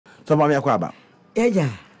So mama yakwa ba. Eja.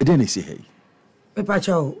 E dey na si hey. Me pa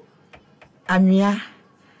cho. Anwea.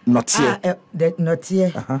 Notie. The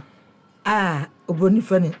notie. Obroni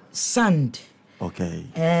fene sand. Okay.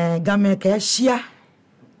 Game ka hia.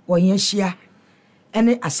 Wo yen hia.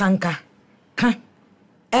 Ene asanka. Ka.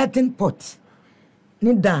 Earthen pot.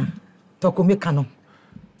 Ni dan tokomeka no.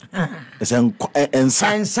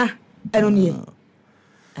 Ensa. Eno nie.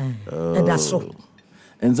 That's so.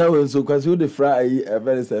 And so because you the fry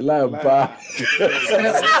very say lampa.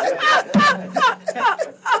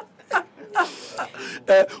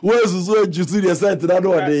 Was so juicy the site that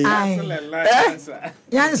one day.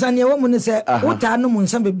 Yansa ne wo mu ne say wuta no mu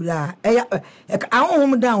nsa bebra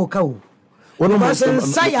ahonhom dan wo ka wo. Wono mo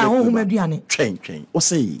nsa ya ahonhom aduane. Twen. O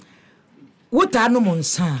say wuta no mu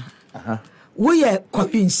nsa. Wo ye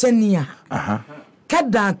kopinsania.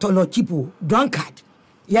 Kada tolo chipo drunkard.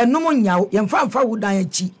 Ye no mo nyawo ye mfa wo dan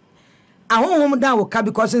achi. Ahonhom dan wo ka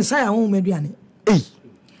because nsa ya ahonhom aduane.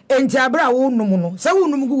 Enti abra wo num no. Se wo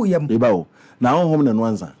num gu yam. Ebawo. Na honhom na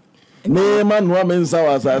nwanza me ma no amensa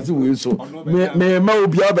wa asase we so me ma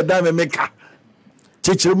obi abeda me meka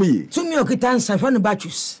chechire mu yi tumi okita nsa fa no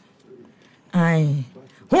bachus ai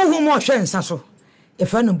honhom o hwe nsa so e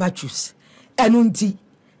fa no bachus enu nti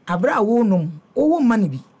abra wo num wo mane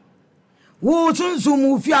bi wo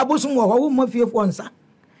sunsun fi abosun wo ma fie fo nsa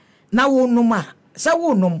na wo num a se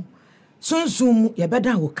wo num sunsun ye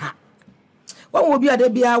beda wo ka wo bi ade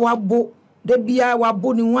bia wabo de bia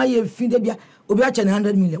wabo ni wa ye fi de bia obi ache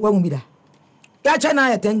 100 million wa mu bi da ya ache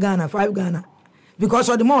na 10 Ghana 5 Ghana because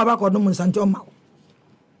of the more about kodum nsancho ma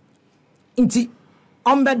nti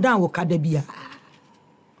ombe dan wo ka de bia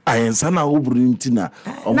ayensa na wo buru nti na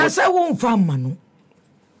se wo mfa ma no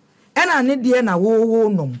ena ne de na wo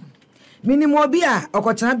nom minimo bi a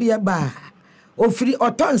okotena bia ba ofiri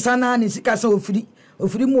otonsa na ne sika sa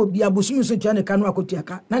ofiri mu obi abosumi so tia ne kanu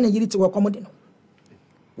akotiaka na ne yiri ti wo komode no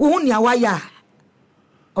wo hu nia wa ya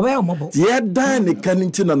obaya omobo ye dan ne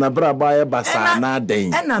kaninti na nabra ba ye basa na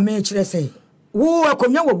den na me kire sei wo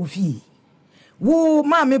akonya wo fie wo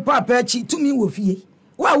ma me papa achi tumi wo fie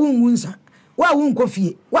wa wo ngunsa wa wo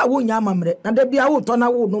nkofie wa wo nya amamre na da bia wo to na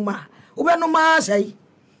wo no ma wo be no ma sei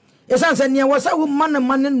esanse ne wo sa wo man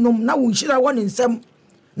nom na wo nhira wo ne nsem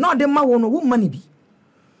na ode ma wo no wo man bi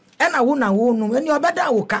na wo nom eni obeda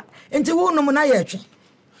wo ka enti wo nom na ye twe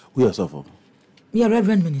wo yourself me a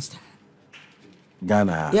Reverend Minister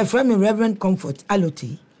Ghana. Your friend Rev Comfort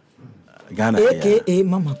Allotey. Ghana. AKA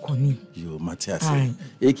Mama Koni. You Matthias.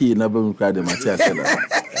 AKA Nabem cried the Matthias.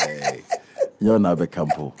 You're not a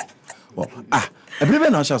campo. A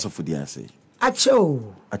baby no chance of food, I say.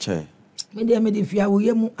 Ache. Me if you are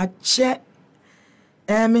mu ache.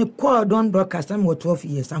 Me call don broadcast am 12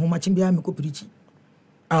 years. How much be me ko preach.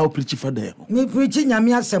 I'll preach for them. Me preach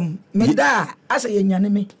nyame asem. Me da asa ye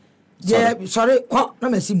nyane me. Sorry, kwa na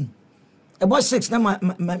mesim. About 6 na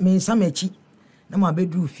me samachi na ma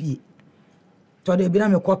bedru fie to de bi na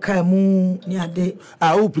me koka mu ni ade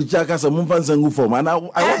wo preacher ka se mu fansangu form and I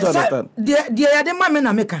want to understand de ade ma me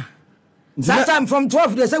na meka that time from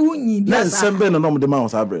 12 they say wunyi bi asa na sembe no no de ma won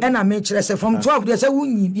sabre na me kire say from 12 they say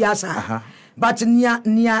wunyi bi asa but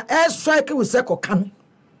nia strike we say koka no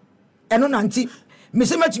eno na nti me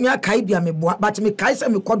se matumi akai bia me boa but me kai say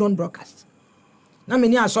me cordon broadcast na me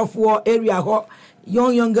ni asofo area ho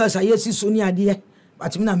young girls are yes so ni ade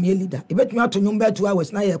but me na me leader e betumi ato nyum ba 2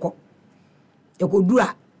 hours na ye ko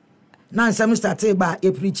dura na nsem start ba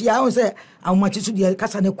e preach ya won say awmachi so de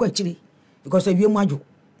kasa ne ko akire because e wiem adwo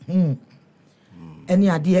eni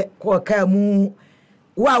ade ko ka mu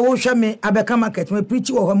wa wo hwe me abeka market me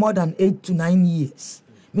preach wo more than 8 to 9 years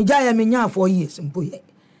me ja me nya 4 years mpo ye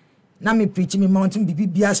na me preach me mountain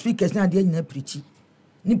bibia speakers na ade nyina preach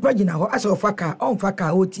ni pagina ho asa ofaka on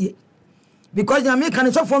faka otie because the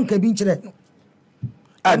American so fun can be chire no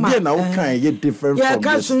ade na wo kan ye different from ya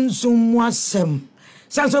ka sunsun mu asem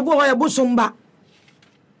sanso bo ya bosomba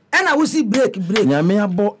ena wo si break nyame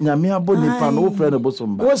abo nipa no wo frɛ no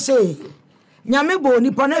bosomba wo say nyame bo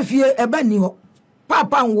nipa na fie eba ni ho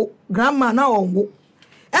papa nwo grandma na onwo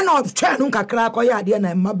ena twa no kakra akɔ ya ade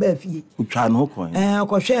na mma ba fie twa no kɔn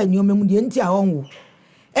kɔ hwɛ nyome mu de nti a onwo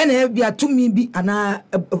ena bia tumi bi ana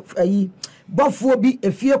ayi bɔfo bi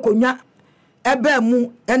efie konwa ebe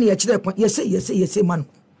mu ene ye kire kwa yese manu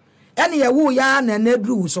ene ye wo ya na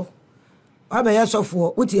dru so aba ye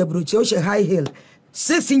sofo wuti ebrochi o she high heel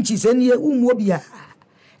 6 inches ene ye umu obi a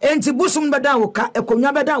enti busum beda wo ka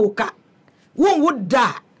ekonwa beda wo ka won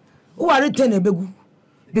woda wo are ten ebegu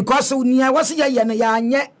because nia wose ye na ya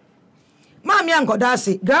anye mami ankoda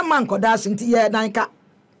ase grandma ankoda ase nti ye dan ka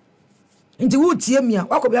nti wutie mia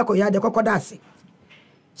wakobi akoya de kokoda ase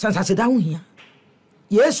sansa se da ho hia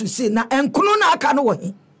yesu si na enkono na aka no wo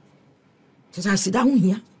he sesa sida ho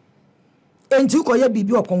hia enti ko ye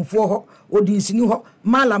bibi okonfo ho odinsini ho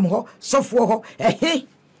malam ho sofo ho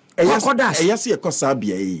kokodas yes ye kosa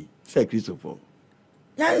bia yi say Christopher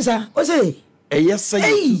yansa o say yes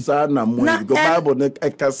say sa na mo go Bible na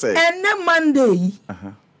eka say ene Monday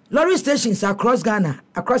lorry stations across Ghana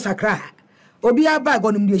across Accra obi aba go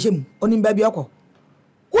nim de hjem onim ba bi okọ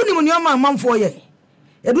unim ni o ma manfo ye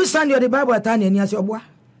edu Sunday the Bible atani ani ase oboa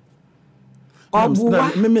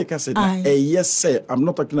me make us say yes say I'm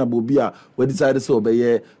not talking about bia we decided so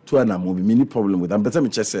obey to an am be many problem with am better me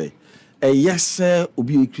just say yes say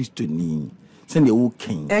obi Christiani say the wo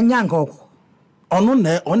king enya nkoko ono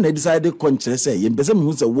na decided conscience say ye better me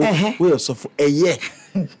hu say we so for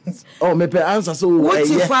oh me pe answer so what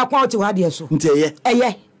if akwa oti wa de so nte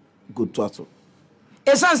good to aso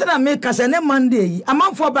esan say na make us na Monday yi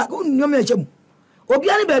amanfo ba nyom echem obi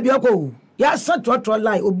ani ba bi okọ ya sa trotro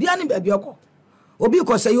lie obi ani ba bi okọ obi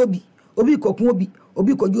ko say obi ko kun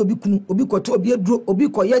obi ko ju obi kunu obi ko to obi eduro obi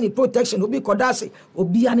ko ye ni protection obi ko dase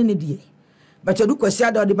obi ani ne die but edu ko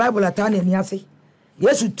sia the Bible atana ni ase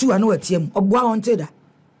yesu tu anu atiem oboa on teda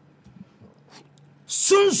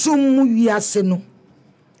sunsum mu wiase no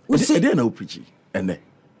we say dey na preach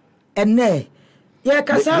ene ye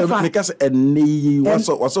kasafa because ene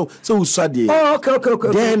waso so usade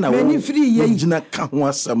okay then many free ye gina ka ho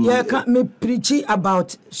asem ye ka me preach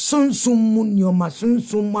about sunsum mu nyoma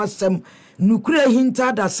sunsum asem nukure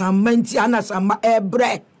hinta da samanti anasama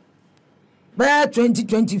ebre by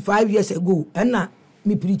 20-25 years ago ena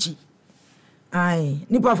me preach ai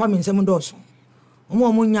nipa fa me nsem doso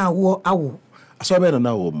omo nya awo aso be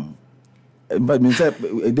na wo but me say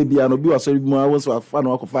de bia no bi wasori mu awon so afa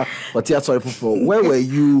no akofa otia sorry for where were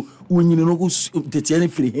you unyini no tete ani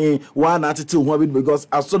firi he wa na tete ho abi because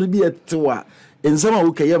asori bi etewa ensema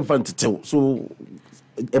wo kayem fan tete so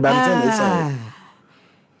e ba me say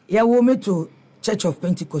ya wo me to Church of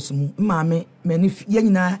Pentecost mu maame mani ye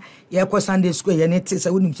nyina ye ko Sunday school ye ne te say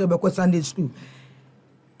wonim say be ko Sunday school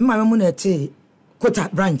maame mu na te Kota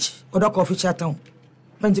branch Odoko official town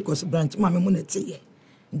Pentecost branch maame mu na te ye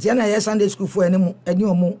ntia na ye Sunday school for eni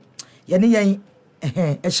omo ye ne yen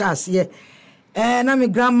sha ase na me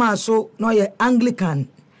grandma so no ye Anglican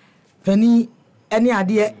pani eni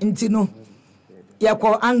ade nti no ye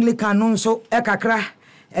ko Anglican no so kakra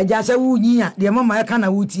eja se wu nyia de mama e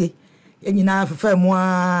kana wutie enyina fefa mu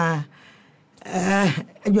a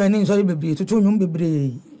ejo ni so bebre tutu nyum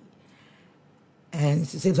bebre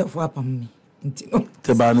se fo apam mi nti no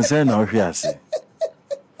te ba ne se na ohwe ase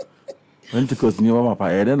Pentecost ni wa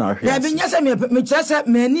mapa ede na ahwe. Ya bi nya se me chese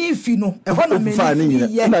mani fi no. E ho na mani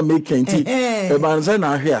fi. Na make enti. E ba nse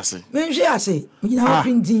na ahwe ase. Me hwe ase. Me gina ho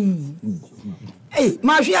printing.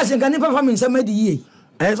 Ma hwe ase kan nipa fa me nse ma di ye.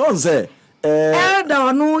 So say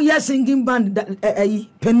da no ya singing band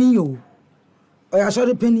penny yo. O ya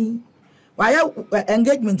sorry penny. Why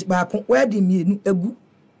engagement ba ko wedding me egu.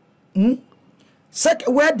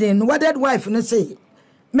 Second wedding wedded wife no say.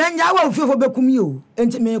 Menya wa ofio fo bekum yo.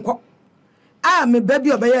 Enti me ko me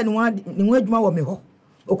baby obeye ni wadwuma wo me ho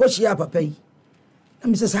okohia papa yi na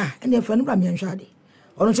me say ene fa no bra me nhwade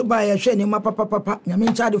ono so ba ya hwe ni ma papa nyame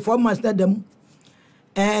nchade 4 months na dem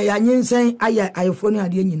ya nyinsen ayefo ni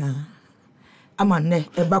ade nyina ama ne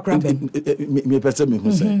e bakra bem me pese me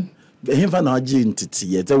hu say hemfa na agi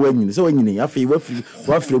ntiti ye te wanyini se wanyini afi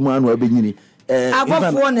wafre mu anu abenyini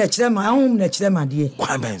abafo na kire ma ahum na kire ma de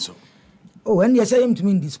kwa ben so oh when you say him to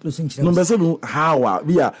me this person no be say how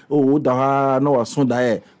bia da ha no waso da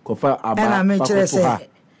e kofa aba na me kire say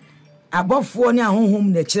abofo ni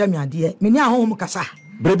ahonhom na kire me ade me ni ahonhom kasa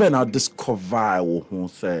brebe na discover wo hu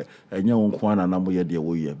say enye won ko na mo ye de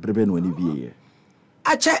wo ye brebe na wani bie ye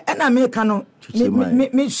ache na me ka no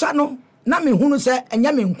me swa no na me hunu say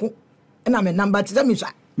enye me nko na me number ti say me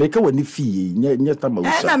swa me ka wani fie nye tama wo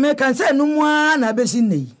swa na me kan say no mu na be sin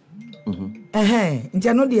nei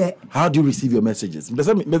how do you receive your messages?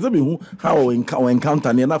 Me hu how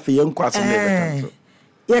encounter na fe yenko asem na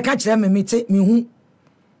ye ka kire me te me hu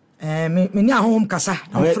me ni ahom kasa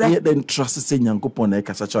afre then trust say nyankopon na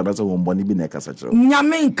kasa kire na say won boni bi na kasa kire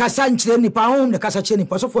nyame kasa nkire nipa ahom na kasa kire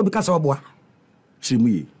nipa so fo bi kasa oboa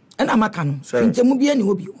chirimuye na maka no ntemu bi ani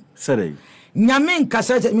obi sere nyame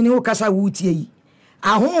kasa me ni wo kasa wutie yi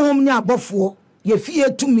ahom ni abofo ye fie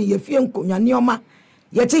tumi ye fie nkonya ni oma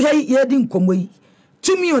yeti he yedi nkomo yi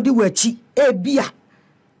tumi odi wachi ebia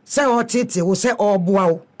se otete wo se oboa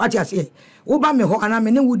wo ati ase wo ba me ho ana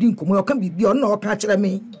me ne wudi nkomo o kan bibia o na o ka kire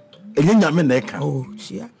me enye nyame na eka oh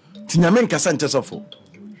sia ti nyame nkasa ntesofo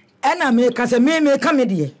ena me ka se me ka me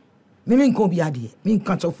de me nko bi ade me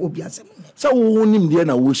nka chofo bi asem so wo nim de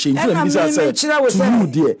na wo hye nti na bisa say tu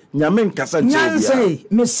de nyame nkasa nchiro bi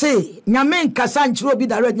me say nyame nkasa nchiro bi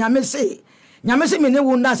direct nyame say me ne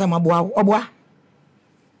wo nda samaboa oboa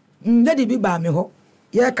ndedi bi ba me ho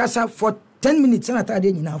ye kasa for 10 minutes na ta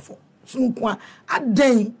de nyina fo sunko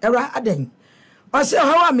aden era aden o say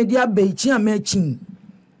how am dia be chi am achi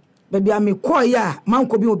baby am ko ya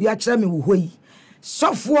manko bi obi a kire me wo hoyi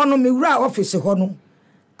sofo no me wura office ho no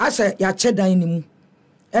asa ya chedan ni mu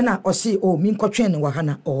ena o say o mi nkotwe ne wa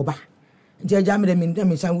hana oba nti agya me de me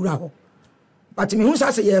ndem san wura ho but me hu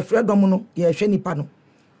sa say ye freedom no ye hwe nipa no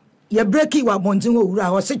ye breaki wa bontin wo wura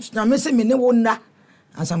ho say na me say me ne wo nda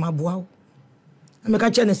asamaboa wo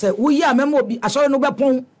ameka che ne say wo yi amemo obi asori no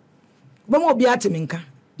bepon bemo obi atimenka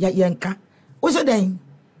ya yenka wo say den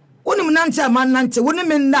wonim nante amanante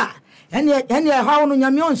wonim nda ene hawo no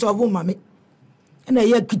nyame on so ma me ene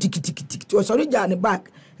ye kitikiti o sorry ja ne back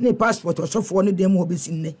ne passport o so fo ne dem obi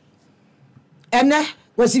sinne ene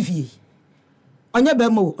wasifie onye be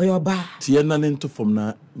mo oyoba tie na ne nto fom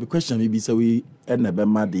na the question me be say we ene be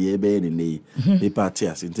ma de be ne ne party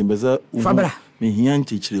as nti be say me hia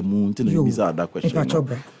nchichire mu nti na be say ada question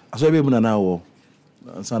aso be mu na wo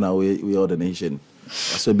sana we all the nation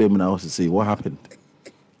aso be mu na wo say what happened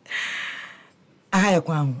ahaya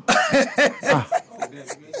kwa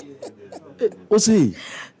o see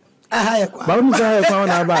ahaya kwa ba mu say ahaya kwa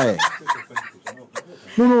na ba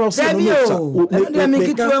no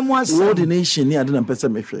ordination ni ade na pese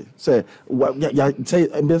me hwe say ya say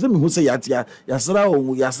pese me hu say yasra o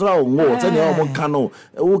ngo say na o ka no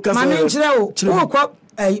wo ka say ma me nchire o ko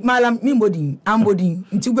malam mimbodin ambodin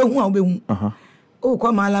nti be hu a be hu o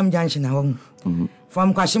ko malam junction na wo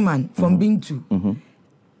from Kwashiman from Bintu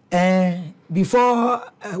before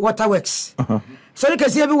waterworks so you can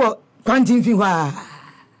see be what quarantine fi wa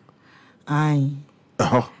ai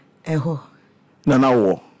eho na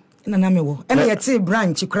wo na me wo ene yete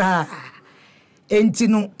branch kra enti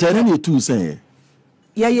no tell me two say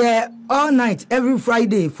yeah all night every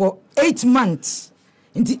Friday for 8 months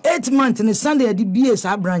enti 8 months in Sunday the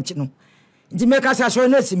BS a branch no enti make us asure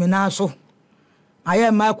na simi na so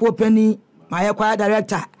aye ma ko penny my choir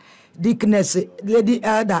director Dickness lady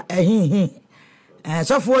elder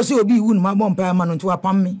so for see obi wu ma bom pa ma no to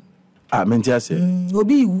apam me menti ase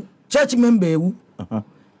obi wu church member wu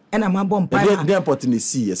and I'm a bomb. They put in the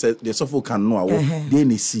sea. The sofa can know. They in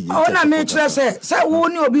the sea. Oh, na me say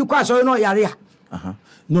who you be kwa so no yare.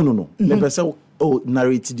 No. Me say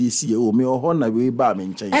narrate the sea. Oh, me ho na we ba me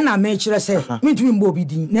nchen. And I me say me tumi mbo bi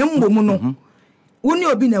din. Na mbo mu no. Woni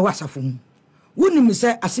obi na wasafo mu. Woni mi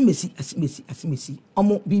say asimesi.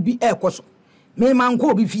 Omo bibi ekoso. Me man ko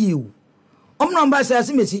obi fie o. Omo no mba say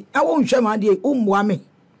asimesi. E wo nhwe ma de o mboa me.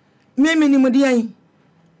 Me ni mu de an.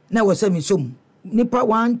 Na wo say me som. Nipa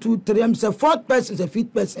 1 2 3 I'm say fourth person is a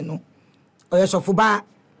fifth person no oyo sofo ba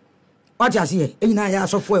what you see enyina ya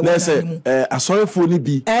sofo e won asorefo ni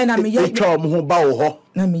bi na me ye twa mo ho ba wo ho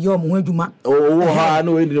na me ye mo ho adwuma wo ha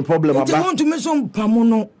na we the problem aba ti won to me so mpamo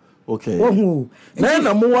no okay wo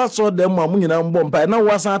na mo wa so dem ma mo nyina mbo mpa na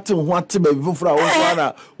wo sa ate ho ate ba fufura wo so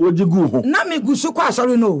na wo jigu ho na me gu so kwa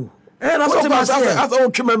asori no na so kwa as all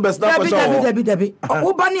three members na for sure Debi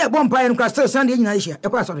wo ba na e bo mpa en kwa still Sunday nyina hia e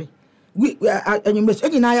kwa asori we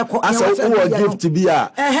anyina ya ko asa wo gift bi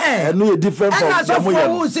a no ye different from them ya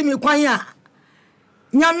wo si mi kwan a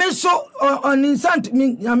nyame so on instant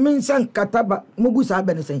nyame san kataba mugu sa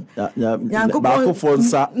be ne sen ba ko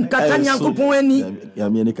fonsa kata nyankopon ani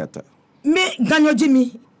nyame ni kata me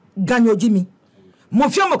ganyojimi mo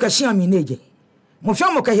fio mo kashia mi neje mo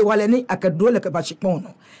fio mo kahi wale ni akadole ka bashipon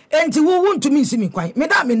no enti wo wontu mi si mi kwan me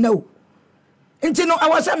da me na o enti no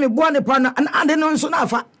awasa me boa ne pa na ande no nso na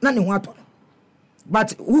afa na ne ho ato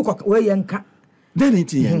but who we yanka then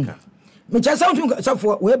it yanka me cha sound so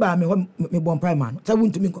for we ba me bon pa man so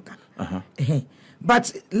won't me koka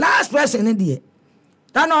but last person in there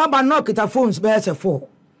that no ba knock it phones be say 4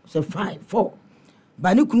 say 4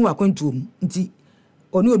 ba ni kunu akwantu nti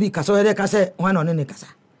oni obi kasa we ka say one on ne kasa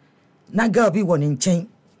na girl bi won nchen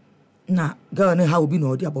na girl ne ha obi no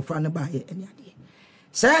odi abofra ne ba ye eni ade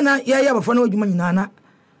say na ye abofra na odwuma nyina na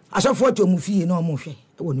asofo to mu fie na o mo hwe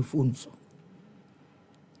e woni phone so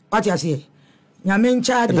what you say nyame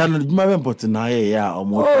ncha de dan dwuma be import na ye ya o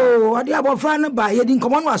mo odi abofra ne ba ye di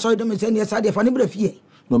nkomo no aso de me say ne sa de fa ne bra fie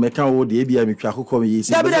no me kan wo de e bia me twa akokọ me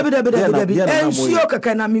yesi dabi ensio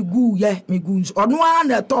kaka na me gu ono a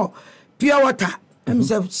na to pure water me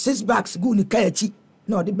say 6 bags gu ni kayachi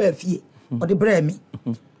na odi ba fie odi bra mi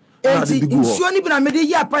enti ensio ni bina me de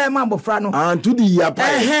ya pa ya ma abofra no and to the ya pa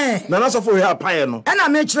na so for ya pa no na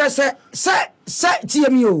me kire say Say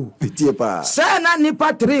TMU. Tiepa. Say na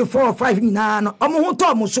nipa 3, 4, 5 nyina no. Omo ho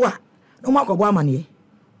to mo so a. No makobo amane.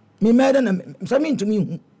 Me mede na me to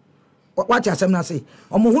me. What you asem na say?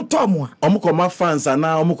 Omo ho to mo a. Omo koma fans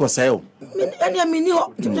ana omo ko say o. Ene me ni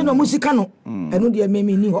ho. Timse no musika no. Eno de me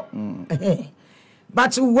ni ho.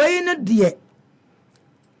 But wey no de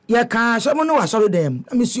ye kan so mo no wa soro dem.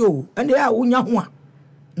 Na me si o. Ende ya wonya ho a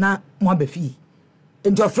na mo abafi.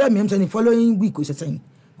 Enti ofra me the following week o sesen.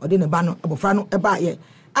 Ode ne ba no abofra no e ba ye.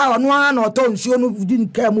 A ono a na oto nsuo no di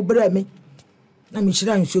nka mu bere me. Na me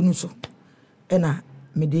hira nsuo no so. Ena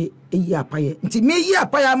me de eyi apaye. Nti me yi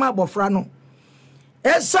apaye ma abofra no.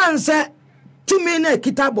 Esanse tumi na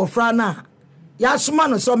kita abofra na ya soma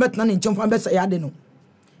no so metna ne nchemfa be se ya de no.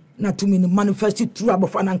 Na tumi no manifest through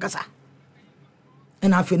abofra na nkasa.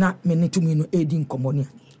 Ena afi na me ne tumi no edi nkomoni.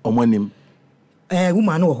 Omonim.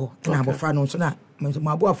 Woman no ho na abofra no so na me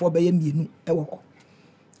maboafo be ye mienu e wo ho.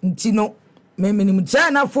 Nti no me nim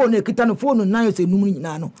na phone e kita no phone na yo se num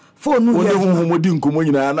nyina no phone no ye ho modi nkomo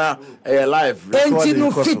nyina na live recording. Nti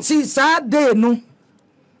no fiti sa day no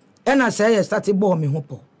e na say ye start ball me ho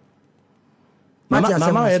po.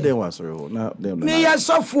 Na ye dey wan sorry ho na dem. Me ya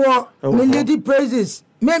sofo me lady praises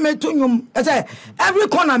me to nyum e say every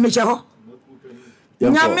corner me che ho.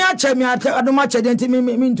 Nyame ache me adoma che de nti me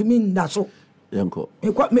ntumi nda so. Yanko.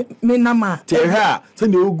 Me nama. Teha,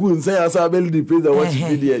 send you good say as ability praise the watch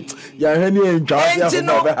video. Ya hwani entwa ya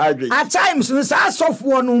for be hardware. At times no sa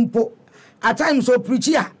sofo no mpo. At times so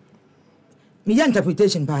preacher. Me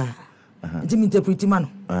interpretation ba. Nti me interpret man.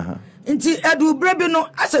 Nti edu brebe no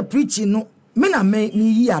as a preaching no me na me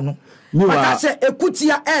yi ano. But I say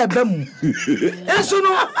ekutia ebe mu. Enso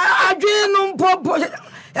no adwen no mpo.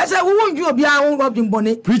 Ese wo wonju obi a won gob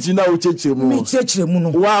dimbone preaching na wo cheche mu mi cheche mu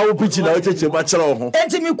no wa wo preaching na wo cheche ma kire ho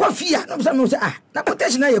enti mi kwafia no say no say na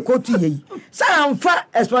protection na ye kotu yi say amfa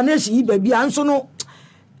explanation yi ba bia anso no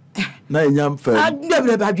na enyam fa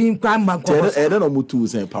adebere ba dwin kwa mba ko no mutu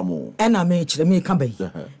sen pamo na me kire me ka bai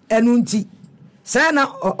enu nti say na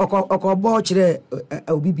okobo kire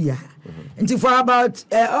obi bia nti for about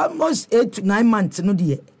almost 8 to 9 months no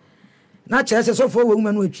de na kire se so for wo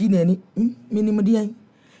mu no atwi na ni minim de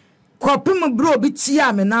Kopim bro bi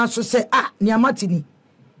tia me na so say ni amatini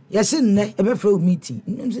yesi nne e be fra meeting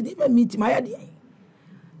nse di be meeting ma ya de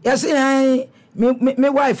yesi me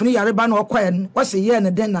wife ni yareba na okoye no wase ye ne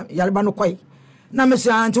den na yareba no koye na me say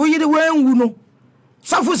anti wo yiri wanwu no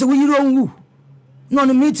safo se wo yiri onwu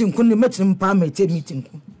no meeting kun ni metin pa ma te meeting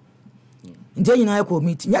kun nje nyina ya ko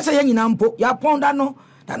meeting yesi ye nyina mpo ya ponda no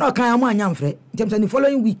da no kan am anya mfre ntem the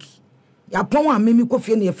following week ya pon am me ko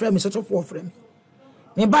fie na ye frɛ me so for frɛ me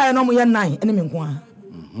me buy no mo ye 9 ene me nko a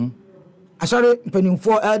asore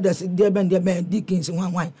penimfo elders de ben deacons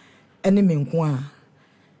wan ene me nko a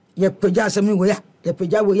ye peja asem ni wo ya ye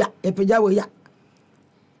peja wo ya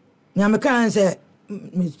nya me kan say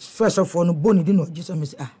me first of all no boni di no Jesus me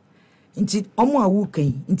say nti omo awu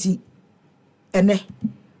kan nti ene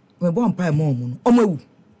me bon pa mo no omo awu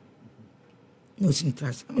no sin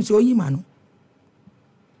trust me say oyi ma no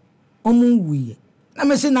omo wuye na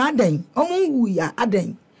me se na adan omo nwu ya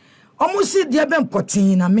adan omo si de be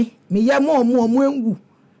mpotin na me ye mo enwu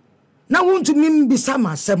na wontu mi mbisa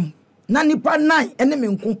masem na nipa 9 ene me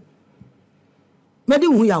nko me di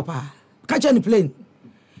hu ya pa ka che ni plane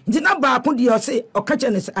nti na ba ko di o se o ka che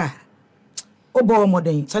ni se obo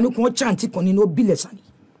moden sani ko chanti koni no bile sani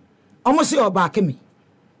omo se o ba ke me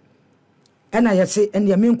ena ye se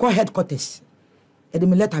ene me nko headquarters e de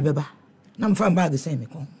me letter beba na mfa bag se me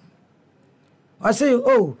ko I say,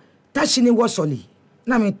 oh, tashini was solid.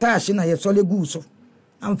 Na me tashina ye solid guso.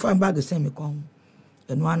 I'm fine bag the same come.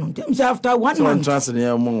 And one after 1 month.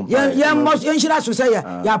 Yeah, most insurance to say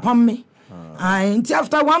ya pam me. Until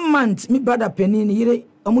after 1 month, me brother Penny yire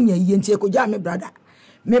omunya yenti ko ja me brother.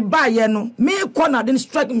 Me buy ye no, me corner didn't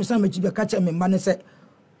strike me some be catch me man say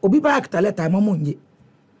obi ba akta letter mamunye.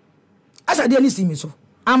 Asa dey see me so.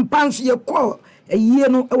 Am pants ye call a year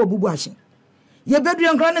no e wo bubu ahye. Ye bedu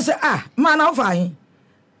yankra ne say man na ofa hin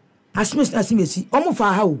asmis asimesi omo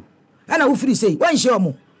fa ha o na wo free say wan hye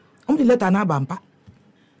omo the letter na bampa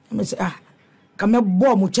me say ka me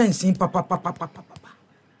bo mo chance papa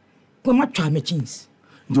ko ma twa me chance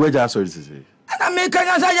do we just sorry say na me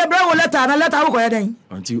kan say ye bra wo letter na letter wo ko ye den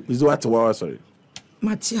until is what wa sorry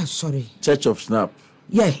Matia sorry Church of Snap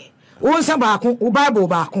yeah wo nsa ba ko wo bible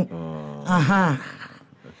ba ko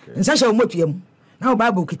nsa hye wo motuam na wo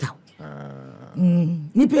bible kita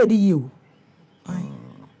ni pay the you.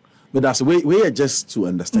 But that's we just to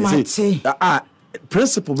understand. See,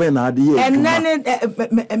 principle when I did. And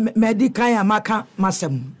then medical amaka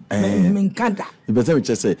masem. Minkanda. But let me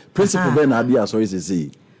just say, principle when I did. Sorry to say,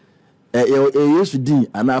 Yesu din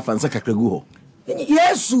ana fansa kakragu ho.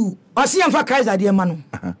 Yesu osi amfa Christ ade ma no.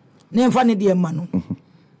 Na amfa ne de ma no.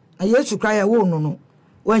 Na Yesu Christ wo no.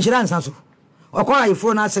 Wanhira nsa so. Okora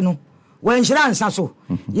yefo na ase no. Wanhira nsa so.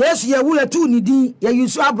 Yesu ye wu etu ni din ye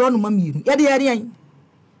yusu abro no mamiru. Ye de ye yan.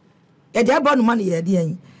 Ye de abro no ma ne ye de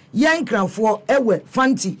yan. Yan kranfo ewe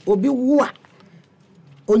fanti obi wo a.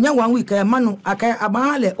 Onya 1 week e ma no akai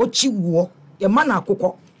abahale ochi wo. Ye ma na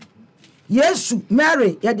akokọ. Yesu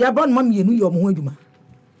Mary ye de abro no mamiru ye omo ho adwuma.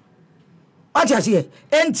 Atiase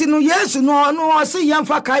enti no Yesu no o se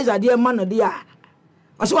yamfa Kaiser de ma no de a.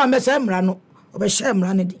 O se wa mese mra no obehye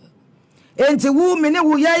mra ne de. Enti wu me ne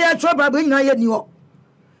wu ye trouble ba nyina ye ni ho.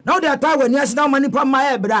 Na wo de ata wani ase na mani pa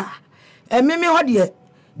ma e bra. Ememe ho de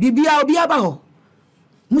bibia obi aba ho.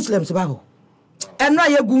 Muslims ba ho. Eno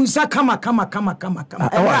ye gunsa kama.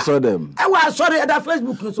 I saw them. I was sorry at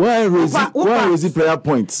Facebook no so. Where is the prayer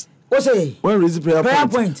points? O say when is the prayer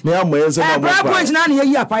point? Me am yen say prayer point na na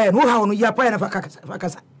ye apaye no ha no ye apaye na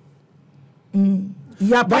fakasa.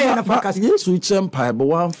 Ya apaye na fakasa. Yesu chempa but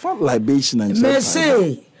one for libation and chempa. Me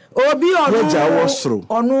say obi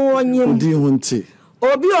ono onyim odi hunti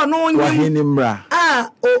obi ono onyim wahini mra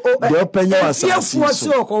de openya wasasi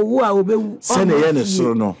so ko wu a obewu se ne ye ne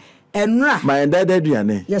soro no enra my dad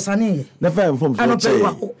aduane yes ane na fa inform so che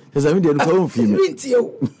yes I mean de ko mfi me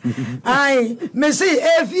ai me say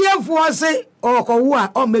efiefo se o ko wu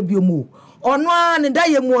a o mabiomu ono an da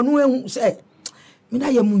ye mu ono ehu se me da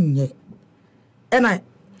ye mu nye ena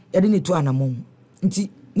ye de ni to anamon nti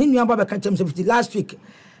ni nua ba be ka chem 50 last week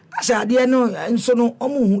asa de no nso no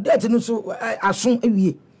omuhu det no so aso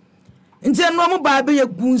awie nti no mo ba be ye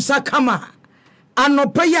gunsa kama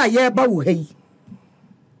anopa ya ye ba wo hai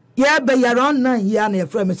ye be ya ron na ya na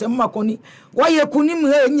efra me se makoni wa ye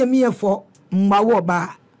kunim he nyami efo mma wo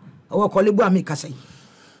ba wo kolebu ami kasai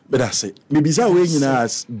but I say maybe say we nyina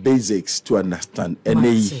as basics to understand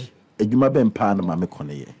ene adwuma be mpa na ma me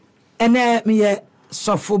kone ye ene me ye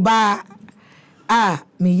sofo ba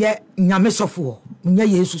me ye nyame sofo me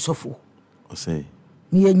ye Yesu sofo o say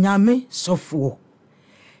me ye nyame sofo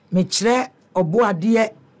me kire obo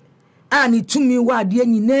ade ni tumi wa ade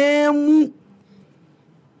nyina mu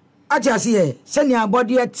atiase ye se ni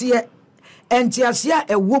abode tie entiase a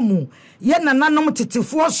ewo mu ye nananom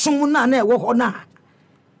tetefo som na ewo ho na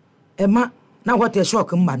ema na hote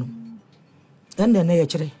shock mba no ende na ye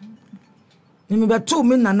kire me beto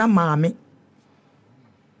me nana maame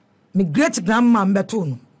me great grandma mbeto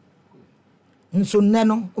no nso nne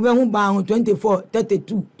no obehu ba 24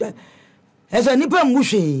 32 ese nipa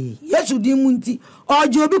muhwe Yesu di mu nti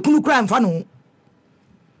oje obi kunu kra mfa no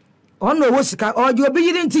ono wo sika oje obi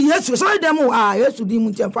yiri nti Yesu so dem Yesu di mu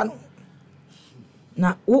nti mfa no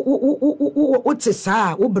na wo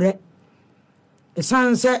tesa wo bre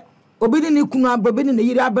esanse obi ni kunu ababe ni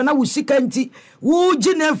yiri abana wo sika nti wo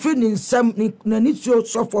gi na afri ni nsam na ni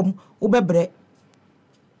so fom wo bebre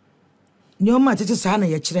nyoma tete sa na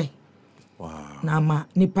ye kire wow na ma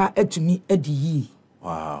nipa atumi adi yi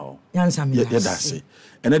wow yansa me yeah that's it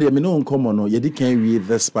and then me no nkomo no ye di kan we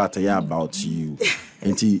this part here about you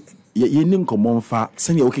enti ye ni nkomo mfa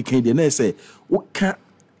se ne okekan de na say woka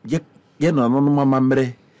ye no mama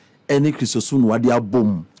mre ene Kristosu no wade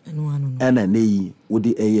abom ena nei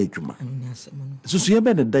wodi eye adwuma so ye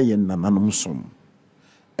be ne da ye nananom som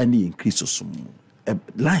ene Kristosu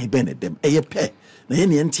line be ne dem eye pe na ye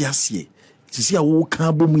ne entiasie sisi a wo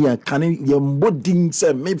ka bom ya kan ye mbodin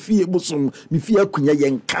se me fie bosom me fie akunya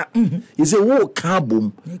ye nka ye se wo ka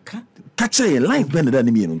bom ka che line be ne da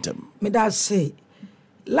ne mienu ntem me da say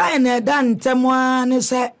line e da ntem ne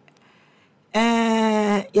se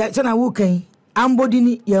ya tana wo kan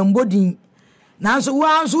ambodini ye mbodin nanso wo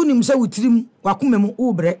anso nim se wutirim wakomem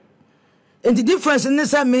wo bre enti difference ne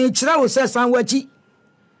se me kira wo se san wachi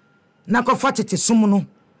na ko fatete som no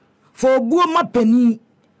fo buo mapani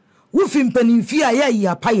wo fimpani fi a ye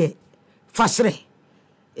apaye fasre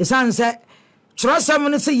esanse trosam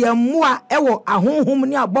ne se ye moa ewo ahonhom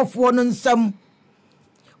ne abofo no nsam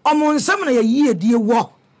omo nsam na ye yie die wo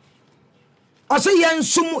ose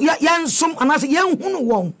yensum anase yenhunu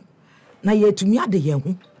won na yetumi ade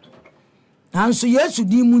yenhu anso Yesu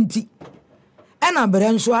di mu nti ena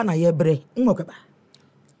bere nso ana ye bere ngokaba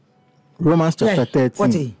Romans chapter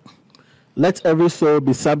 13 let every soul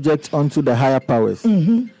be subject unto the higher powers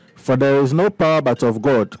for there is no power but of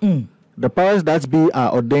God the powers that be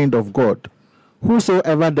are ordained of God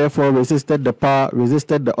whosoever therefore resisted the power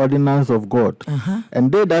resisted the ordinance of God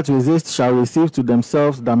and they that resist shall receive to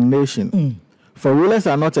themselves damnation for rulers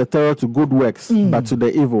are not a terror to good works but to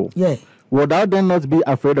the evil wilt thou then not be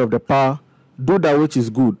afraid of the power do that which is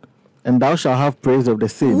good and thou shalt have praise of the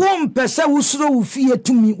same. Wom pese wusuro wufie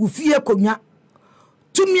tumi wufie konwa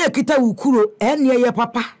tumi ekita wukuro ene ye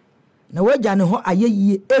papa na waja ne ho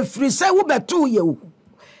ayeyie efiri se wo beto ye wo.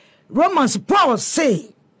 Romans Paul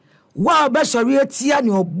say wa be sori etia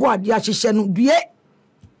ne obo ade ahyehye no due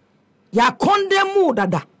ya condemn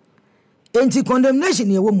dada enti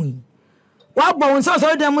condemnation ye wo mu wa gba won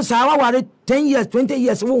so dem sa wa ware 10 years 20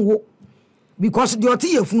 years wo because the oti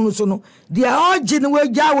ye funu so no the origin we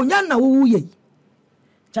ja wo nya na wo ye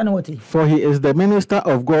chana what. For he is the minister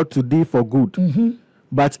of God to thee for good.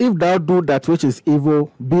 But if thou do that which is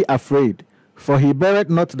evil, be afraid, for he beareth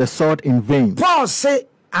not the sword in vain. Paul say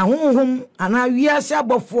ahonhom ana wiase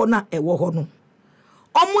abofo na ewo ho no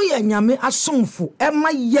omo ye nyame asomfo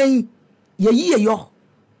ema yen yeyi yo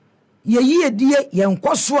yeyi die ye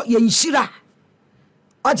nkoso ye nhira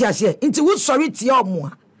oti ase nti wo sorry tie omo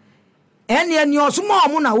a ene osoma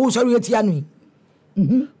omo na wo sorry tie no.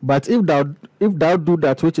 But if thou do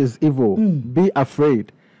that which is evil, be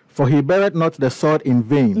afraid, for he beareth not the sword in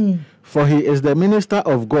vain. For he is the minister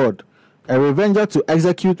of God, a revenger to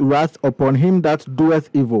execute wrath upon him that doeth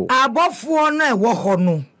evil. Abofo na ewo ho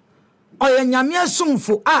no oye nyame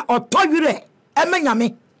asomfo a otowire ema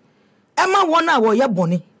nyame ema wona wo ye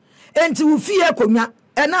bone enti wo fie konwa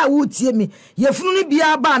ena wo tie mi yefunu ni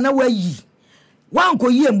bia ba na wayi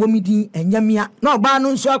wankoyi embomidin enyamia na oba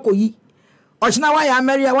no nso akoyi ochina wa ya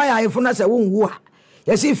ameria wa ya ifuna se wonwu a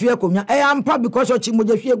yesi fie konwa ampa because ochi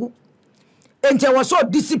moja fiegu enti was so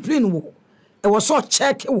discipline wo e was so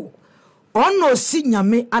check wo ono si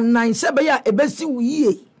nyame anan se be ya ebesi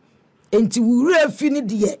wiye enti wure afi ni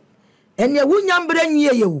de ene wunyambre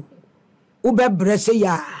nwie ye wo ubebre se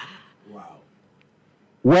ya.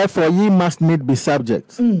 Wherefore ye must need be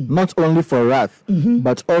subject, not only for wrath,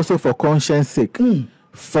 but also for conscience sake.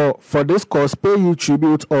 For this cause pay ye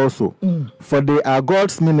tribute also, for they are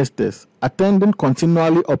God's ministers, attending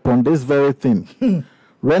continually upon this very thing.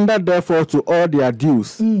 Render therefore to all their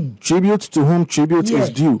dues, tribute to whom tribute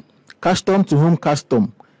is due, custom to whom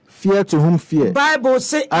custom, fear to whom fear, Bible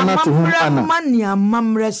say honor to whom honor. Mania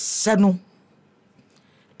mamre seno.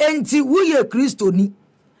 Enti wuye Kristo ni.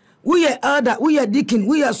 We are elder, we are deacon,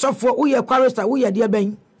 we are software, we are chorister, we are dear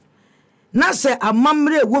ben. Na se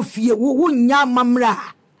amamre wo fie wo nya mamra.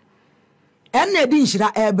 Ene di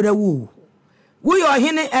nshira ebre wo. We are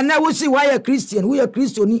hene ene wo si why a Christian, we are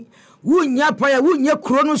Christiani. Wo nya pa ya wo nya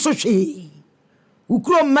kuro no so hwe. Wo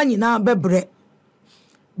kuro manyi na bebre.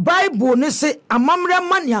 Bible ne se amamre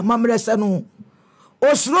mania mamre se no.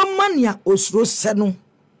 Osro mania osro se no.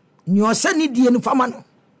 Ni ose ni die no fama no.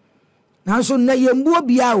 Nanso na yembuo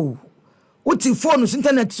bia o uti phone so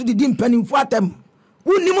internet so didi mpanimfo atem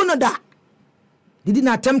wonimu no da didi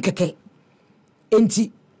na atem keke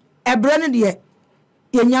enti ebre ne de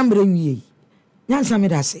yenyamre nwie nyansa me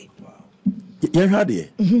da se ye hwa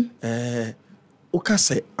de o ka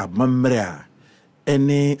se amamre a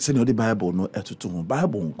ene se no de Bible no etoto ho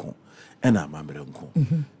Bible nko ena amamre nko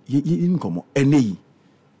ye nkomo ene yi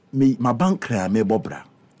me mabankra me bobra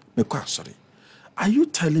me kwa sorry. Are you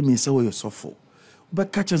telling me so you suffer?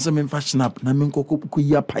 But catching some fashion up, na minko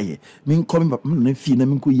kuya paye, min coming up, na fi na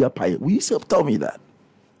minko ya paye. Will you tell me that?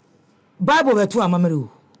 Bible betu amameru.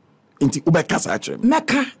 Inti ube kasa actually.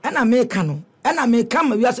 Meka, and I make no, and I make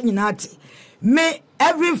come we are saying that. May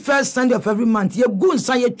every first Sunday of every month, ye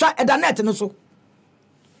goonsa ye try at the net no so.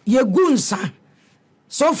 Ye goonsa.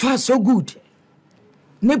 So far so good.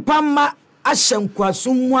 Nipama ashenkwa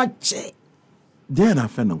sumwache. Dia na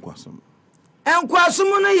fena kwasum.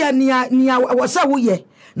 Enkwasumu na ya nia wasa wo ye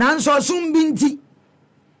na nso sum binti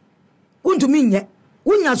untumi nye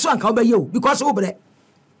wunya so anka obaye o because wo bre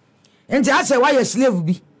enti ase wa ye slave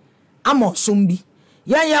bi amo sum bi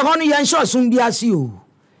ye hono ye nso sum bi ase o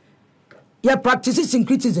ye practice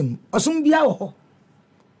syncretism osum bi a wo ho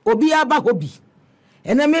obi aba hobi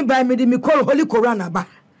ene me by me de me call holy Quran aba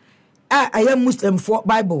I am Muslim for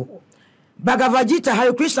Bible Bhagavad Gita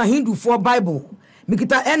Hare Krishna Hindu for Bible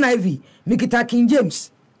mikita NIV mikita King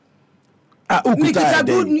James mikita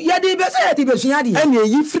good ya de be say ya de be sua de ene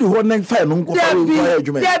yi firi ho nan fa no nko fa wo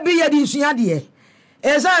adwuma ya bi ya de sua de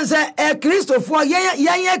esan say Christopher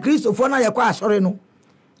ye Christopher na ye kwa asore no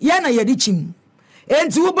ye na ye di chim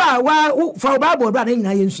enti wo ba wa fa Bible bra na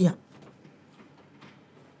nyina ye sua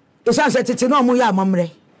esan say tete no mo ya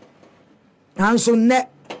amamre nanso ne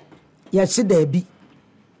ye se da bi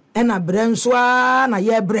ena bre nso a na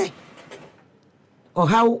ye bre o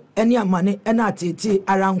how any amane ena tete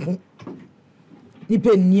aranko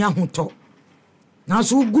nipa ni ahoto na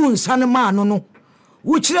so gu nsane ma no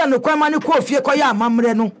wo kire no kwama ne ko fie ko ya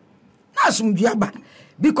amamre no na asum biaba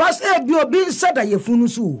because e bi obi nsada yefunu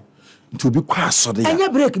so to be quite so there. Anya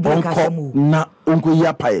break asamu. Na unko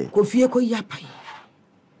yapaye. Ko fie ko yapaye.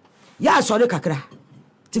 Ya so de kakra.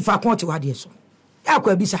 Ti fa kon ti wade so. Ya ko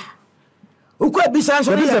abisa. Uko abisa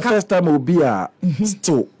so this is the first time obi a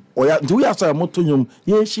still oya do we have some moto nyum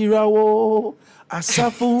ye shirawo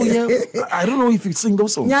asafu ye I don't know if you sing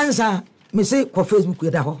those songs. Nyansa me say ko Facebook ye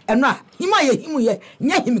da ho. Eno a hima ye himu ye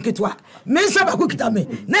nya him ketwa. Me nsa ba ko kita me.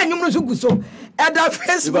 Na enyum no so gu so. Eda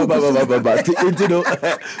Facebook. Ba you know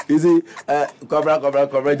is it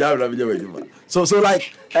cobra jam. So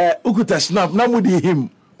like ukuta snap na mudi him.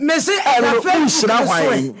 Me say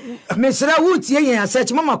Facebook. Me say woot ye yen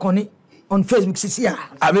search mama koni on Facebook sisi a.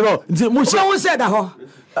 Abebo nti mu se won say da ho.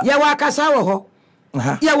 Ye wa kasa wo ho.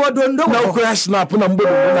 Ye wo dondo wo. Na ko snap na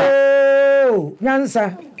mbodo na.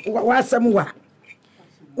 Nyansa wasem wa.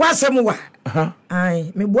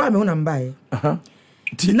 Ai me boa me ho na mbae.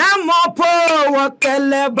 Na mopo wo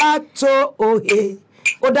kelebato ohe.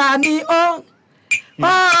 Odani o.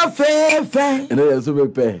 Fefe. Ene so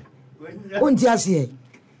bepe. Onti ase.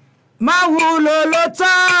 Mawulo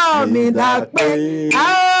lota mi dakpe.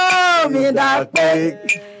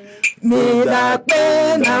 Mi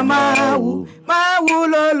dakpe na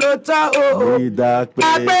mawulo lota o. Mi dakpe.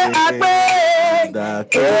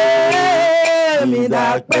 Mi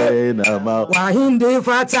dakpe na ma. Wahinde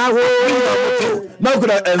fata wo. No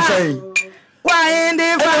could say.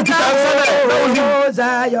 Wahinde fata wo.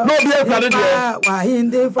 Zayo. No be planning there.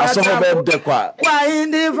 Wahinde fata wo.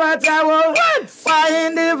 Wahinde fata wo.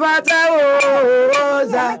 Wahinde fata wo.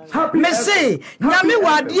 Za. Me say, nyame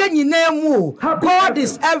wade nyina mu. God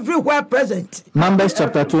is everywhere present. Numbers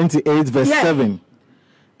chapter 28 verse 7.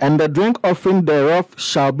 And the drink offering thereof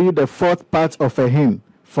shall be the 4th part of a hin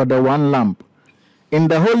for the 1 lamp. In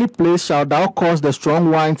the holy place shalt thou cause the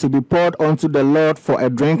strong wine to be poured unto the Lord for a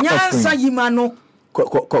drink offering.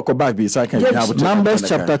 Numbers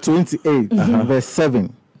chapter 28 verse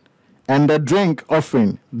 7. And the drink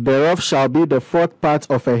offering thereof shall be the 4th part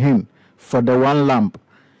of a hin for the 1 lamp.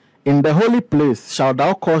 In the holy place shalt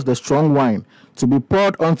thou cause the strong wine to be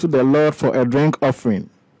poured unto the Lord for a drink offering.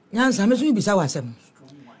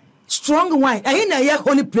 Strong wine. I in a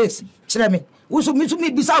holy place. Chireme. Uso me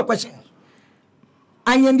bisa question.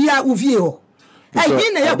 Anyambia uvie. I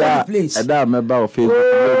in a holy place. Ada member of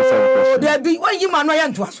Facebook. There be one you man no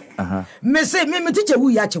yanto aso. Me say me teacher wu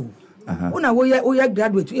ya chewu. Una wo ya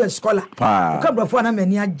graduate, you scholar. Ka brofo na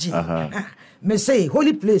mani agi. Me say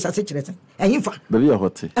holy place ase chirete. Ehimfa. Be be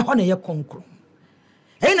hot. E ho na ye konkro.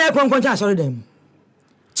 E na ye konkro cha sorry dem.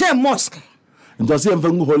 Che mosque. Just see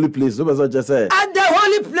holy place. So just say. At the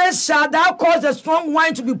holy place shall thou cause the strong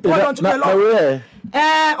wine to be poured unto the Lord.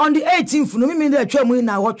 On the 18th, no me dey twa mu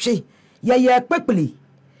na wotwe. Ye pepeli.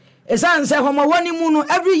 Esan say homo woni mu no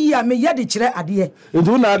every year me ye de kire ade.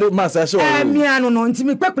 Ndu na ade masa show. Me anu no nti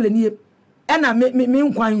me pepeli ni e. Na me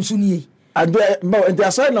nkwan nsu ni e. Ade nti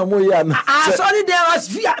asori na mo ye na. Sorry there was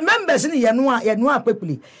members ni ye no a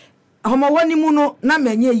pepeli. Homo woni mu no na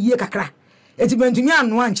menye yie kakra. Eti bentumi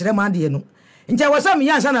anu an kire ma ade no. Nti awasa me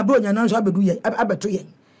yansa na bro nya no so abedu ye abeto ye.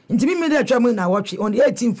 Nti me dey twa mu na wotwe on the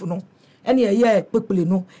 18th no. Ene ye pepele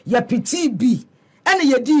no ye piti bi ene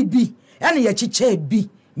ye di bi ene ye chiche bi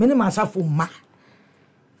meni masafo ma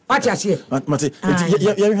what you say mate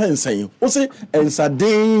ye hansan o say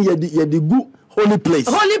ensaden ye di gu holy place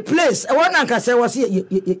e won anka say was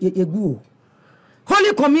ye gu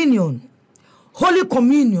holy communion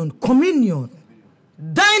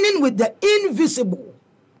dining with the invisible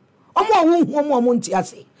omo nti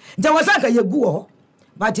ase nti wasaka ye gu ho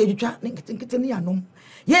but ye twitwa nkete ne anom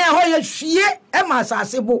ye ho ye hwie e ma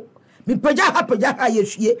asase bo mi pagya ha ye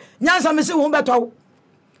hwie nyansa me se wo beto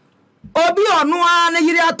obi onu a na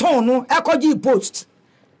yiri aton no ekogi post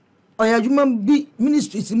oya djuma bi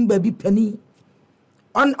ministries mba bi pani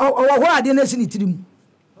on ho ade na sini tirim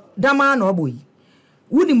dama na oboyi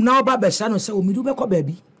wunim na oba besa no se o mi du be ko ba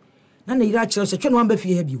bi na yiri a kire se twe no amba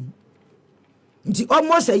fie ha bi nti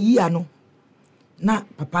almost a year no na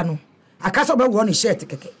papa no akasa be wo no shirt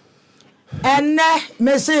keke enne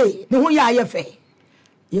me say me hu ya ye fe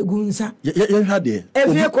ye gunsa ye hade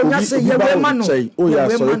efie ko nya se ye we ma no o ya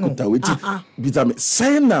so ekuta weti bitame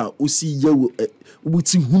say na osi ye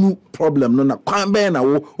wuti hunu problem no na kwan be na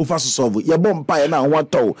wo fa solve ye bom pa ye na ho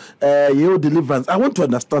to ye deliverance. I want to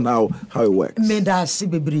understand how it works. Me da si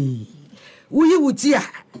bebre wuyi wuti a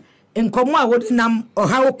enkomo a wodi nam o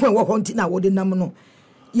ha wo pon wo honti na wodi nam no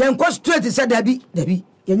ye enko straight say dabi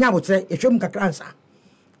ye nya botre ye hwem kakransa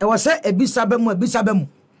e wo se ebisa ba mu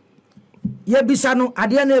ye bisa no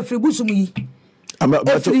ade na efri busum yi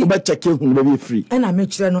ba check hu be free e na me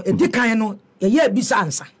kire no edi kan no ye ebisa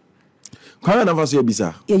ansa Kwa na faso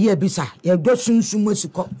yebisa. Yebisa. Ye do sunsum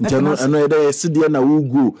asiko. Ntano ano ede sidie na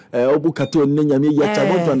wugu obukato ne nyame ya cha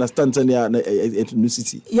want to understand say na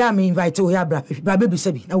ethnicity. Ya me invite o ya bra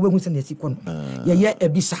bebisa bi na wo behu say na asiko no. Ye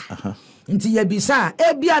ebisa. Nti yebisa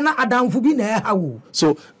bia na adamfo bi na hawo.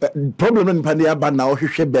 So problem no nipa na ba na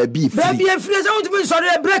ohwehwe ba bi free. Ba bi free say wotumi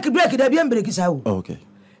sori break da bi break sa wo. Okay.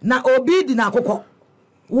 Na obi di na akokọ.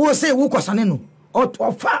 Wo say wo kosane no.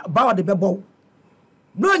 Ofa ba wo de bebo.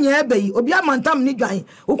 Bro nya ebe yi obi amantam ni dwan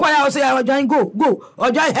wo kwa ya wo say ya dwan go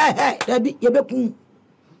odwan da bi ye bekun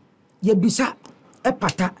ye bisa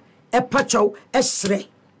pata pachow esre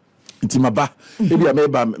nti maba ebi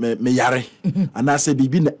ameba me yare ana se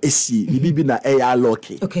bibi na esi bibi na eya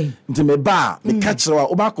loki nti meba me catch wa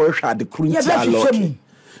oba ko hwa ade kru nti a loki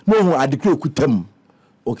mo hu ade kru kutam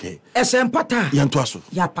okay ese mpata ya nto aso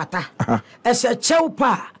ya pata ese chew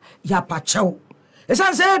pa ya pachow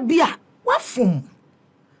esan se bia wafum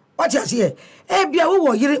what you say bia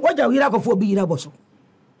wo yire waja yire akofo obi yire boso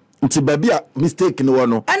nti babia mistake ni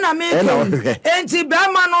wono ena me enti be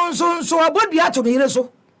ma no nso abodua to yire so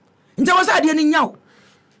nti wo sa de ni nyawo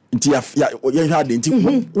nti ya hade nti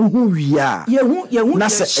hu wia yehu na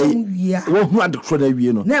se wo hu ade kro na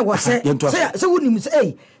wie no na wo se wonim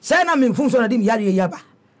se se na me mfum so na de mi yare yaba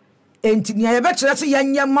enti nya ye be kire se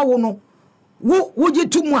yanya ma wo no wo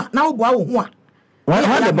gitumu a na wo boa wo ho a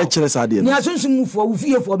wa be kire sa de ni asunsun mufo wo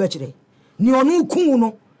fiefo be kire ni onu kun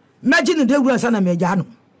no meji ni dewura sa na meja no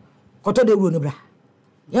koto dewura no bra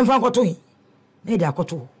yemfa koto yi na de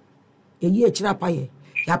akoto eyi e kire paye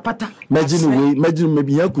ya pata meji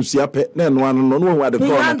mebi ya kusia pe na eno anu no no wa de ko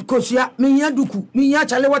mi ya kusia mi ya duku mi ya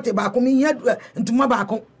chale wote ba ko mi ya ntuma ba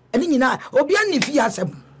ko eni nyina obi an ni fi asem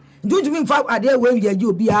njuju mi mfa ade we wi aji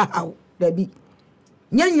obi a hawo da bi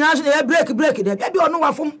nyina so na break da bi ono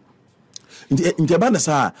wafom nti ba na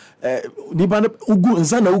sa ni ba ugu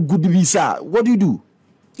nsa na ugu di bisa what do you do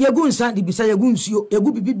yegu nsa di bisa yegu nsuo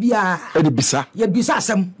yegu bibia di bisa ye bisa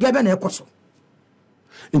asem ye be na ekoso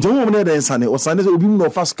nti wo mo na da nsa ne o sa ne obi mu no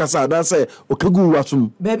fast kasa da say o kagu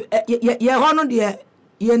watum ye hono de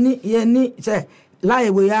ye ni say lie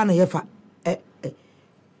we ya na ye fa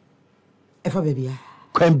fa bibia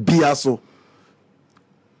kan bia so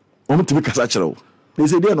o mo tibi kasa kire wo ne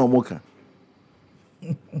se de na o mo ka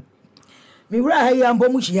mi wura ha ya mbo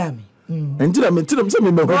mu hia mi entira se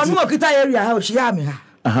me me ho no kita area ha hia mi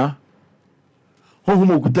ha ho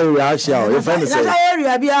mo kuta area hia o ye fa ne say na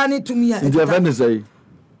area bia ni tumi ya ye fa ne say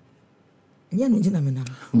nye no jina me na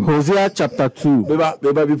Hosea chapter 2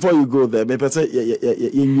 beba before you go there me pese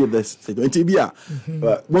you knew this enti bia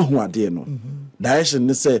wo hu ade no direction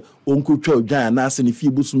ne say onku twa odwan na ase ne fie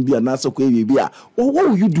busum bia na ase ko ewie bia what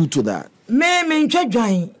will you do to that me ntwa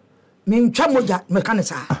dwan me ntwa moja me kan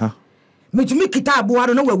sa me tumi kitabu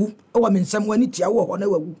ado na wawu o wa me nsam wani tia wo ho na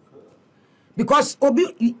wawu because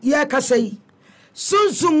obi ye ka say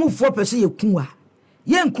sunsun mu fo pese ye kunwa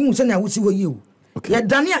ye nkun se na wusi wo ye o ye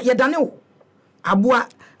dane o aboa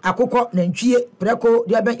akokọ na ntwie preko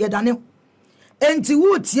de be ye dane enti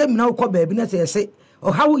wo tie mi na wo kọ baabi na se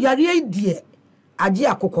o hawo yare die age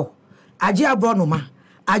akokọ age abronoma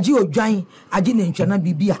age odwan age na ntwa na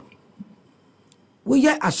bibia wo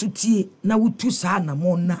ye asutie na wutu saa na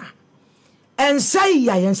mo na ensai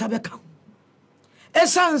ya yensa be ka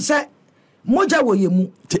esanse moja wo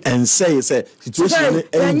yemu ti ensai se situation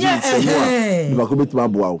engine se mo ba ko betima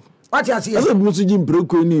boa wo what you see ase busu ji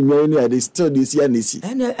mpreko ni nwa ni ade still this year nesi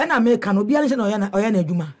ena America no bia ne se na oya na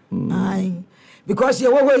adwuma ai because ye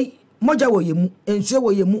wo moja wo yemu ensuo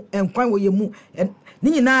wo yemu enkwan wo yemu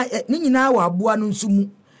ni nyina wa aboa no nsumu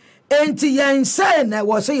enti yensa na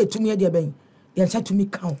wo se yetumi de ben yensa tumi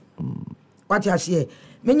kan what you see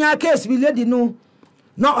menya case bi lady no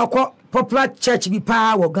okọ popular church bi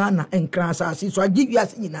pa wo Ghana enkran asase so agi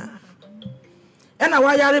wiase nyina ena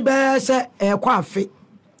wa yare be se ekọ afe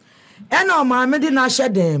ena o ma me di na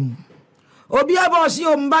hyedem obi abosi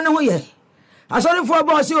o mba ne ho ye asorifo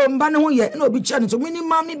abosi o mba ne ho ye na obi kya ne so mini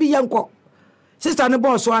ma me bi ye nko sister ne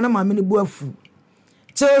boss o na ma me ne bu afu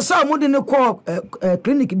te so mo di ne ko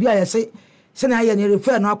clinic bi aye se na aye ne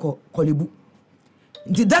refer no akọ kolebu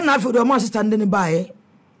nti dan na afi do mo sister ne baaye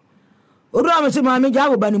odu am se ma me ja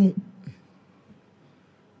agba ne mu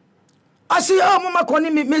asi o mo makoni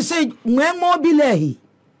message nwenmo bi lehi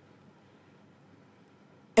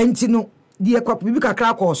enti no die kwap bi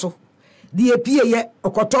kakra ko so die pie ye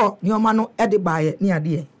okoto ni oma no ede baaye ni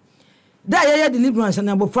ade da ye deliverance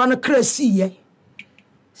na bofra no krasi ye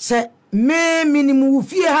se me minimu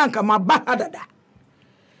fie hanka maba hadada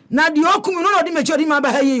na di okumi no di mecho di maba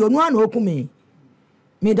haye yo no an okumi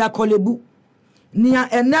me da kolebu nia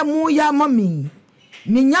enemu ya mami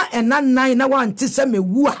minya enanan na wante se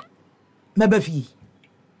mewu a mebefi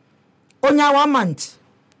onya 1 month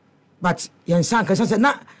but yen san ka say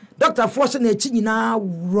na doctor force na echi nyina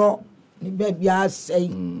wro ni bia say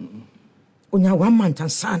onya 1 month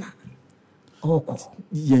ansana oko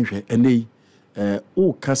yen hwe enei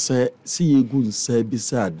o kase si yegu nsa bi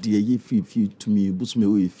sa de ye fifi tumi busume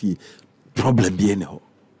o yefi problem bi ene ho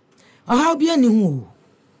aha bi ene ho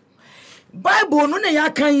Bible no na ya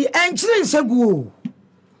kan enchire nsagu o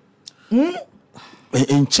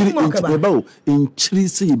enchire ba enchire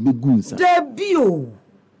se yebegu nsa Debio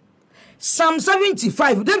Psalm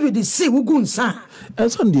 75 David say wugu nsa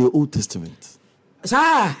it's on the Old Testament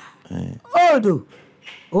sa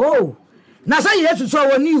oh na say Yesu so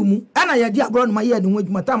woni mu ana ye di abro no ma ye ne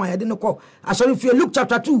wadwuma ta ma ye de ne ko asori fie Luke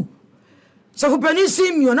chapter 2 so for penny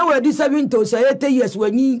Simeon na we di 7 to say 80 years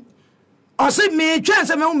wani o say me twa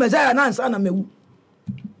se me hu Messiah na ansa na mewu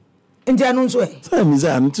nti anu nso say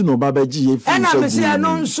Messiah nti no baba gi ye fi ana Messiah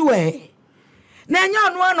no nso na nya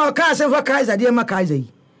onu ana ka se for Kaiser de ma Kaiser yi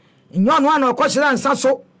nya onu ana ko hira nsa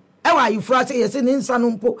so ewa yifura se yesi ni nsa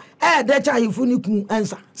no mpo de cha yifu ni ku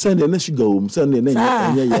ensa send na sugar um send na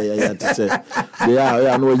ya to say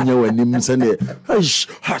ya no nya wanim send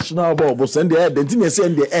hash na bo send de nti na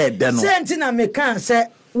send de no send na me kan se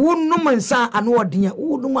wonum nsa ano odenya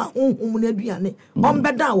wonum a honhum na aduane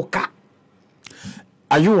ombeda wo ka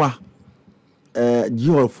ayuwa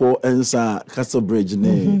you for ensa Castle Bridge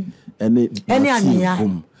ne any ania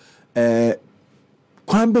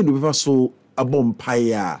kwan be no be so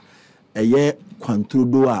abompaya eye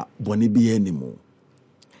kwantrodo a bone bi animu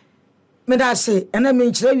me da say ena me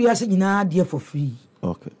nkyere wiase nyina de for free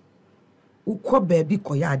okay ukọ ba bi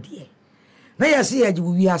koya de na yase ye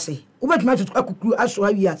gibu wiase ubetuma tutu akukuru aso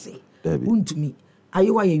wiase untumi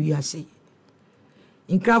ayewa ye wiase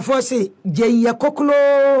inkrafo se je ye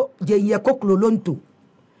koklo lonto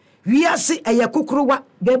wiase eye kokuruwa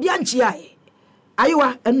ba bi anchi aye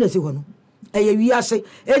ayewa enna se ho no eye wiase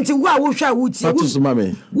enti wo a wo hwa wo tie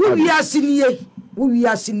wo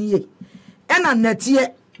wiase niye ena natie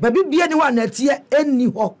ba bibie ni wa natie enni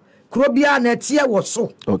ho kro bia natie wo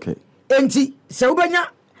so okay enti se wo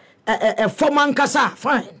benya forman kasa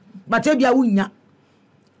fine but e bia wo nya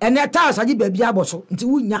ene ta asaje ba bia boso nti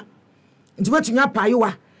wo nya nti wetunya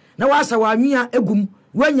payewa na wasa wa anwia egum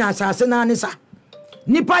wanya asase na ne sa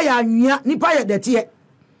nipa ya anwia nipa ya detie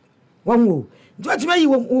wonwo Judgment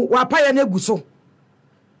you wa paya na guso.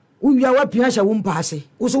 Uwia wa pia hya wo mpaase.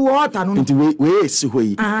 Wo so wo ota no. Nti we esi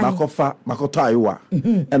hoi makoto ayewa.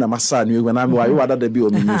 Na masa anu egu na me wa ayewa dada bi o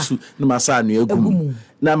menyusu na masa anu egum.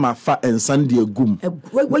 Na mafa ensande egum.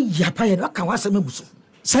 We ya paya na ka wasa meguso.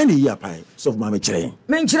 Sane ya paya. So ma me kire.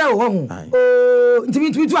 Me nkire wo ho. Oh,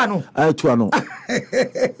 nti tu ano. Tu ano.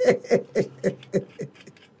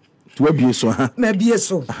 Tu abie so ha. Me bie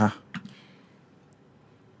so. Aha.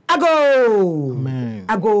 Ago. Amen.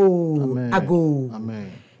 Ago.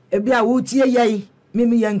 Amen. Ebia wo tie yei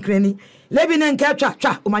mimi yankrani. Lebi ne nka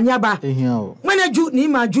twa omanyaba. Ehia o. Mwenaju ni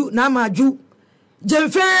maju na maju.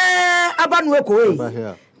 Jemfe abanu eko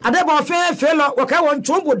Adeba fe lo waka won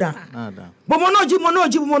chomboda.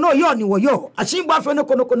 Bomono yo ni wo yo. Ashimba fe no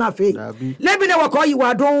kono na fe. Lebi ne waka yi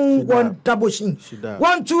wadon won taboshin.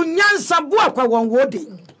 Won tu nyansa bo akwa won wodi.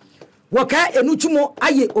 Waka enuchumo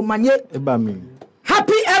aye omanye. Eba mi.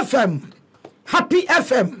 Happy FM.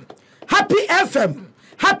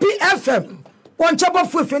 One chop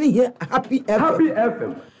of fefeni here. Happy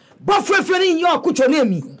FM. Bofefeni here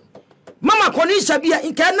okuchonemi. Mama konisha bia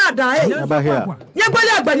inkana da Eba here. Nyegbali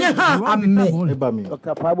agbanye ha amme. Eba mi.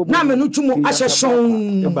 Na menuchumo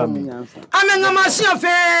aseshon. Eba mi. Ame ngamasi afe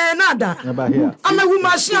nada. Eba here. Ame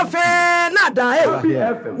wumasi afe nada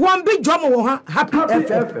One big drum wo ha Happy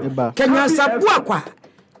FM. Kenya sabu akwa.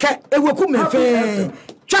 Ke ewoku mefe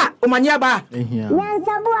twa omanyaba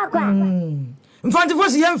yansabu akwa mfanti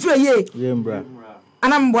fosi yemfre ye yembra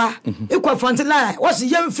anambwa ikwa fanti la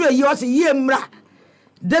wasi yemfre ye wasi yemra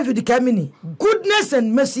David Kamini goodness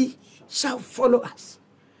and mercy shall follow us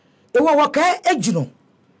ewa waka ejuno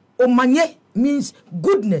omanye means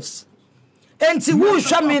goodness enti wo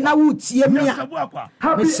hwa me na wo tie me a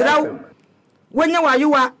mesraw when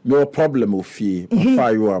you are no problem of fee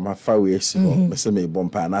my fire we esi me se me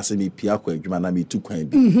bompa na se me pia kwa adwuma na me tu kwan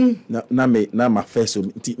bi na ma first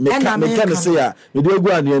me can say ya me do egu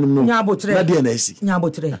anu enum no na de na esi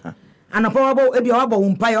nyabotre anapo wabo ebia wabo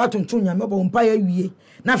wumpa ya watuntu nya me wabo wumpa ya wie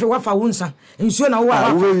na fe wafa wonsa nsuo na wo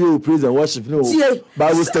wa we praise and worship no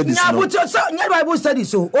Bible studies no nyabotre so Bible studies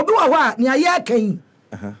so obi wa ho a ne aya kan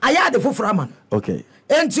aya de foforo man okay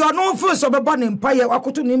enti ono fu so bebo ne mpaye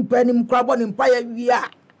wakoto ne mpa ni mkra bo ne mpaye wia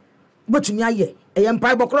betumi aye eye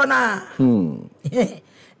mpaye bokro na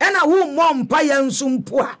ena wo mo mpaye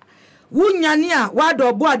nsumpo a wunyane a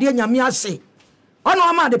wado bo ade nyame ase ono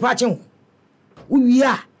ama de pa che uwi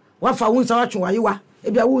a wafa wonsa watwe wayewa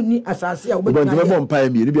ebia wonni asase a wobɛtena but me mpa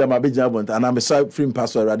mi ni bia ma begina bon ana me so free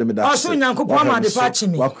pastor rade me da so nyankopɔn ma de pa che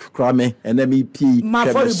me wakra me ene me pi ma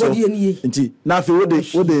for the body eniye nti na fe wo de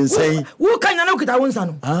nsɛn wo kanya na ukita wonsa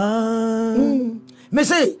no me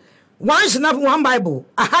say one snap one bible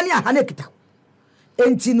ahane kita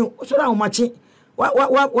enti no so ra homache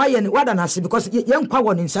wa ye wada na se because ye nkwa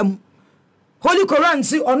won nsam Holy Quran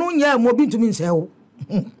si ono nya mo bi ntumi nsɛ wo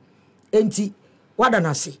enti wada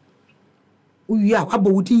na se uwia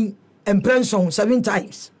abawudin emprenson 7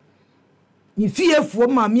 times ni fiefuo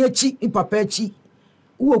ma me achi papa achi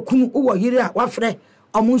wo kunu wo yire a wafrɛ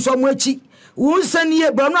ɔmo nso mo achi wo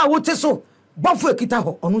nsanie bra no a wote so bɔfo ekita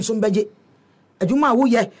hɔ ɔno nso mbɛgye adwuma a wo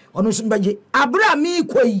yɛ ɔno nso mbɛgye abra mi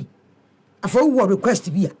koi afa wo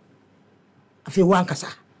request bia afa wo ankasa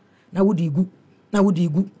na wo digu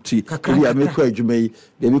kakra ya me kɔ adwuma yi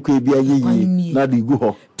de me kɔ bia yi na digu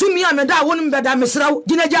hɔ tumi a me da wo no mbɛda mesraw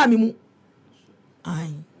ginaja me mu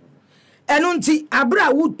ai eno nti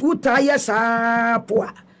abra wuta ye saa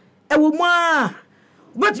poa ewo mu a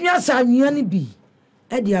wotumi asa anwea ne bi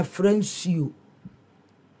e dia friendship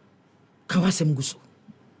kawasem guso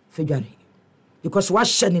fedware because wa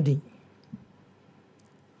hye ne den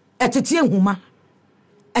etete ehuma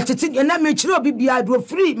etete na me kire obi bia do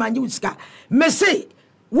free manje usika me say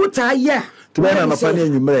wuta ye to be na no pa ne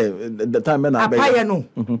anwumre the time na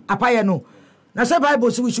apaye no na say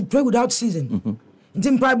Bible say we should pray without season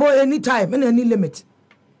nti Bible anytime and any limit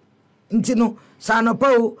nti no sa no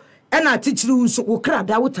pa o e na tichiru so wo kra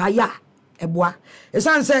da wuta ya eboa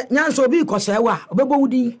esan se nyanso obi kosewa obebo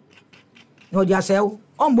wudin na odi asew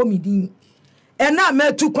ombo mi din e na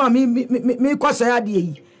metu kwa mi koseya de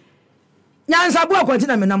yi nyansa bo akwanti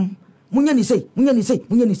na menam munya ni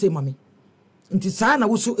sei mami nti sa na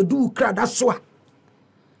wo so edu kra da so a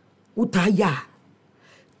wuta ya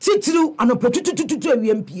titiru anopotutututu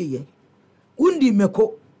awiempie ye undi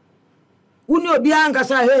meko uni obi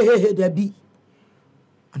ankasa he da bi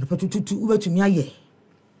anopotututu ubetumi aye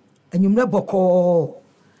anwumre boko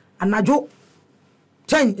anajo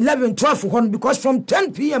 10 11 12 hon because from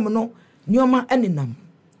 10 p.m. no nyoma eninam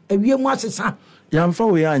awiemu asesa yamfa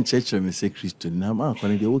we an church me say Kristo na ma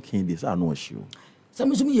akwane de wo kin this anu ohio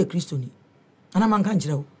samusumi ye Kristo ni ana man kan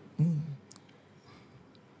kire wo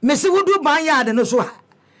mesi wudu ban ya de no so a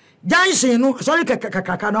jansin no sorry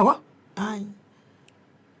kakaka no ho ai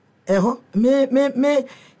eho me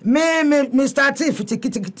start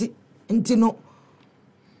fitikiti nti no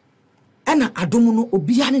ena adomu no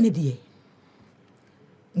obia ne de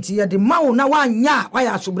nti ya de mawo na wanya wa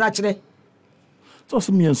ya asobra kire so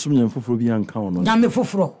sumyen foforo bi anka wono nyame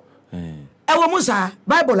foforo ewo musa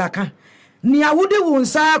bible aka ni awude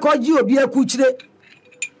wonsa akọji obi aku kire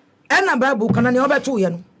ena bible kana ne obeto ye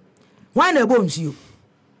no wan na ebo nsio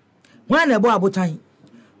wan na ebo abotan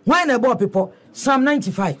wan na ebo people Psalm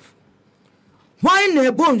 95 wan na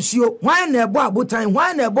ebo nsio wan na ebo abotan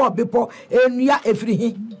wan na ebo people enua efiri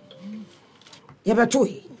he ye beto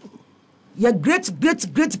ye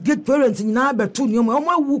great parents nyina beto ni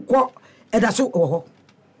omo awu kọ edaso oho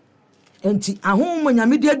enti ahom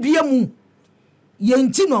nyame de adua mu ye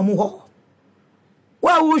nti no mo ho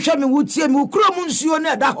wa wo hwe me wutie me ukro mu nsuo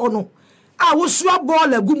na eda ho no a wo suo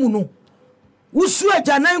ball agumu no wo suo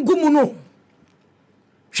ajanan gumu no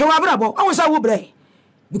hwe wa brabo awon sa wo bre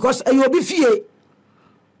because ayo obi fie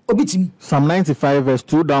obi tim Psalm 95 verse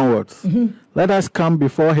 2 downwards. Let us come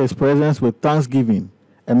before his presence with thanksgiving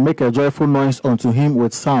and make a joyful noise unto him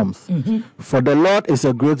with psalms. For the Lord is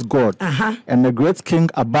a great God and a great King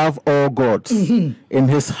above all gods. In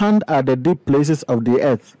his hand are the deep places of the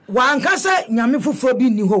earth. Wankasa nyame foforo bi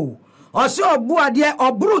ni ho. Ose obu ade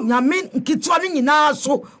oburu nyame nkitwa ni nyina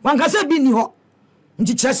so wankasa bi ni ho.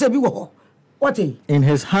 Nti kyerese bi wo ho. What? In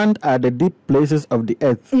his hand are the deep places of the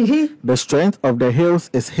earth. The strength of the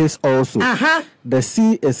hills is his also. The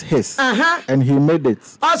sea is his, and he made it.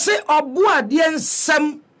 Ose obu ade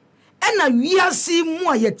nsam ena wiase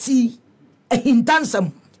mu ayeti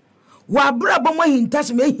ehintansam. Wa brabo mo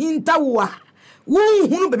ehintasam ehinta wo a wo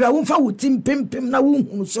hunu bebe wo fa wo timpempem na wo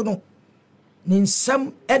hunu so no. Ni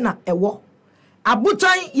nsam ena ewo.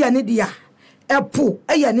 Abutan ye ne dia. Epo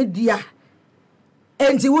ye ne dia.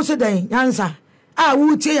 Enti wo se dan yansa a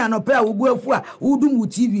wo tie ya no pe a wo bu afu a wo dum wo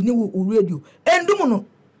TV ni wo radio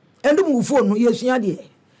endum wo phone no yesua de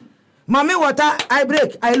mame water I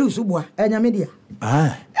break I lose bua enyame dia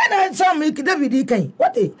ena some David kan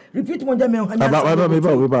what repeat mo jame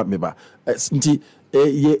hanya me ba nti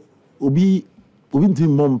ye obi nti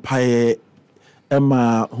mom pae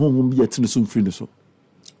ema honhom bi yetinu so mfiri no so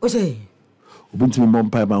o say Ubuntu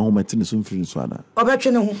mompa ma home tin so mfiri so ana.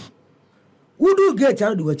 Obetwe ne ho. Wudu gate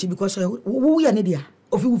out the wachi because we ya ne dia.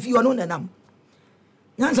 Ofi fi ono nenam.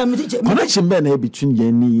 Nyansa me teach connection be na between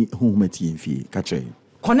ye ni home ti mfie ka kire.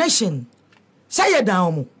 Connection. Say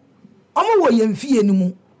down mo. Omo wo ye mfie ni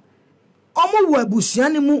mu. Omo wo abusua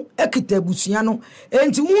ni mu ekita abusua no.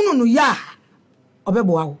 Enti hunu no ya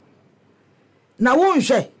obeboa wo. Na wo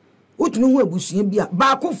nhwe wotunu hu abusua bia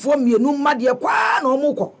ba akofo mienu mmade kwa na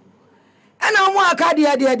omo kọ. Ana omo aka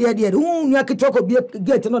de hu nua kitoko bi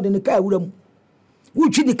gate no de ne ka awura mu.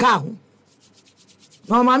 Wutwi ni ka ho.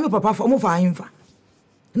 Na ma mi papa fo mo fa ahemfa.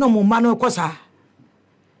 No mo ma no kosa.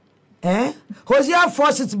 Hosea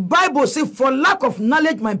 4:6 Bible say for lack of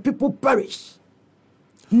knowledge my people perish.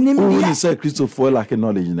 When you say Christopher lack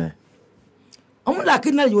knowledge na. Omo lack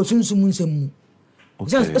knowledge wo sunsun nsem.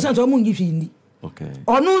 Okay. Esa so mo ngi fi ni. Okay.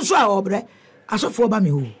 Onu nso a obre asofo ba me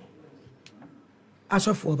ho.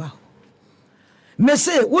 Asofo ba. Me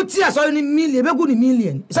say wuti aso ni million be gu ni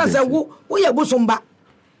million. Esa say wo ye bosomba.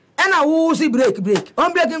 Ena wo si break.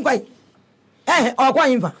 On breaking kwai. Okwa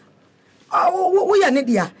yimfa. Wo ye ne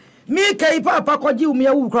dia. Me kai papa koji umi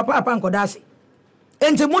ya wu kra papa nkoda ase.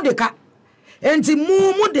 Enti mu deka. Enti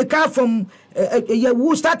mu deka from ye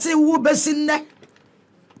wu start wu besin ne.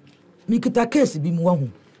 Me kita case bi mu wahu.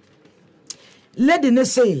 Lady ne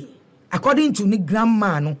say according to ni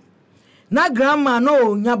grandma no. Na grandma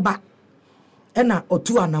no nyaba. Ena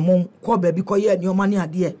otu anamon ko ba bi ko ye nioma ne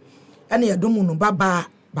ade. Ena ye domu no baba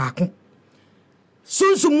baako.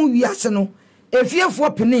 Sunsumu wiase no efiefo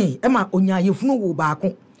pene ema onyayefunu wo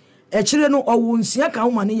baako. Echire no owo nsia ka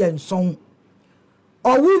wo mane ye nson.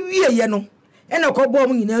 Owo wie ye no ena ko bo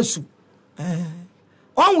mu nyina asu.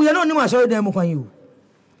 Onwo ye no ni ma so dem kwan yi o.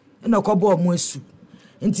 Ena ko bo mu asu.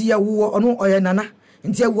 Nti ye wo ono oye nana.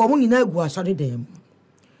 Nti ye wo mu nyina agu asode dem.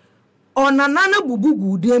 Onana na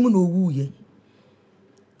bubugu dem no owu ye.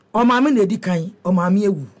 O maame na edi kan, o maame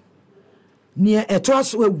ewu. Ne eto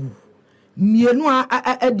aso ewu. Mienu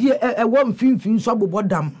a edi ewo mfimfin so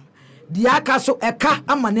bobodam. Di aka so eka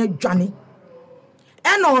ama na adwane.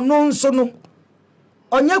 Ena ono nso no.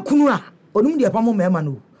 Onye kunu a, onum de pamo mema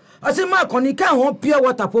no. Ase ma koni ka ho pure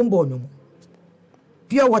water pombo onum.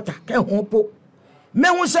 Pure water ka ho po. Me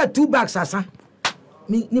hu se 2 bags asa.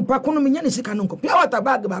 Ni pa kono me nya ne sika no nko. Pure water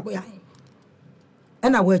bag ba ko ya.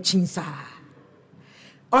 Ena wa chinsa.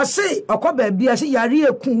 Ose okoba bia se yare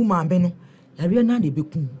ekun maame no. Yare na de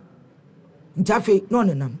bekun. Ntafe no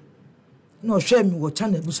nenam. No hwe mi wo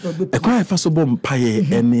channel bu so be. E kwa fa so bom paye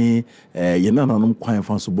ene ye na nanom kwan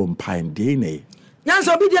fa so bom paye de ne.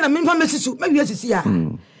 Nyanso bi dia na memfa mesisu, ma wie sisi a.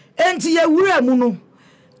 Enti ye wura mu no.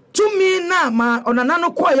 Tumi na ma onana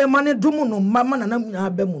no koye ma ne dum no mama na na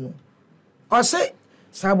ba mu no. Ose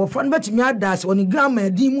sabofan betimi adase oni grandma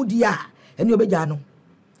din mu dia eni obeja no.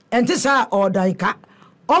 Enti sa odan ka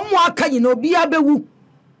omo aka nyina obi abewu.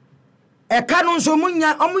 Eka no nso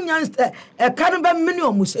omunya eka no be mini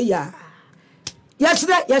omuse ya.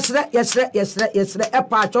 Yesre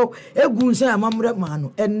epa cho egu nse amamre ma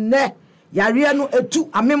no. Enne yare no etu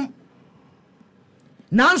amem.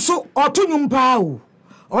 Nanso otunyum pa o.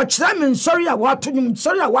 Ochira me nsori a watunyum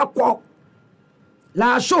nsori a wakọ.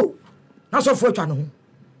 La show na so fu atwa no ho.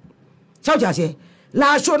 Sauja se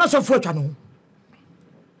la show na so fu atwa no ho.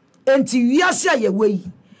 Enti wiase a ye wei.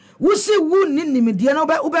 Wusi wu ni nimidie na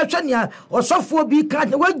obetwa ne osofo bi ka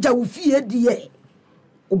wagya wo fie die.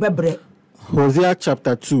 Obebre. Hosea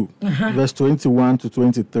chapter 2 verse 21 to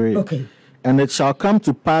 23. Okay. And it shall come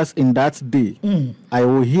to pass in that day, I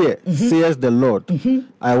will hear, says the Lord,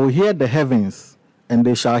 I will hear the heavens, and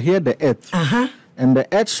they shall hear the earth, and the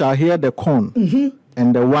earth shall hear the corn,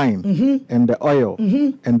 and the wine, and the oil,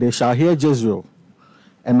 and they shall hear Jezreel.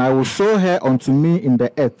 And I will sow her unto me in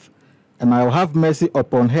the earth, and I will have mercy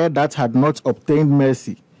upon her that had not obtained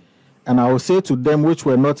mercy. And I will say to them which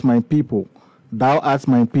were not my people, Thou art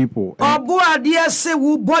my people. Obo adia se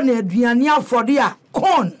wu bone aduane afode a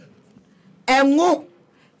corn enwo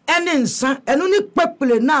enensa enu ni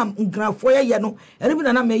pepele na ngrafo ye no enu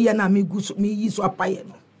bi na me ye na me guso me yiso apaye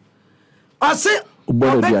no ose obo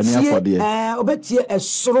aduane afode obetie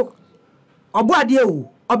esoro obo adia o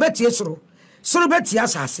obetie soro soro betie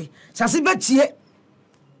asase sase betie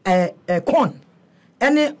corn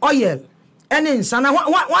ene oil ene nsa na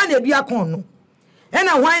wa na bia corn no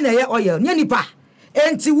ena wine na ye oil nye nipa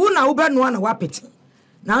enti wu na wo be no na wapeti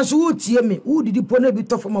nanso wo tie me wo didi po na bi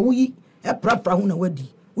to fama wo yi e prapra hu na wadi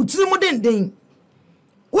wo tiri mu den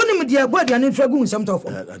woni me dia body an ntragu nsam to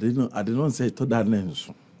fam I did not say to that name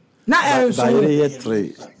so na so ye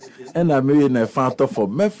 3 ena me na fa to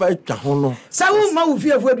fam me fa twa ho no sa wo ma wo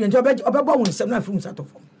fie afu aduan obebo wo nsam na afu nsa to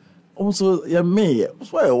fam Also, ya me.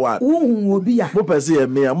 So what? Obi ya. Mo pese ya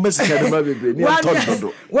me. Am mesika de ma bebre ni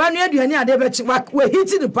tondodo. Wan aduane ade be we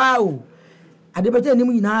hit the pa o. Ade be tani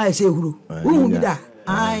mu nyina ese huru. Bi da.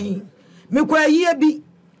 Ai. Me kwa yie bi.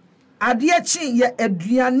 Ade chi ye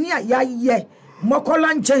aduane a ya ye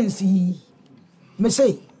mokola nchansi. Me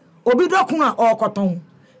say obi dokun a okoton.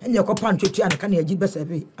 Enye ko pan twetwa na ka na agi be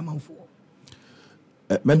sebe amanfo.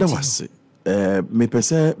 Meda wase. Me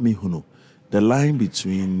pese me hunu. The line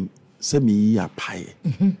between semi ya paye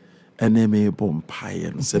and me bom paye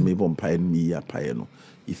no semi bom paye me ya paye no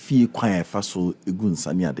if you kwan fa so egun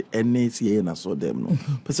sane ade NCA na so dem no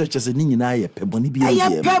pese chese ni nyina ye pe boni bia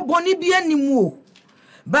ye pe boni bia nimu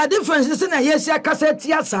but difference is na yes ya cassette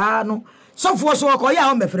ya saa no sofo so ko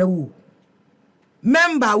ya o mefre wo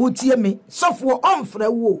member wo tie me sofo on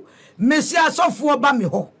frɛ wo mesia sofo ba me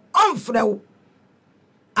ho on frɛ wo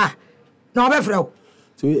na obefrɛ wo.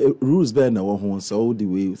 So rules be na wo ho so the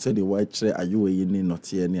way say the white chere ayo yi ni not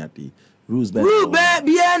here ni ade rules be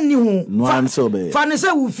bia ni ho no answer be fa ne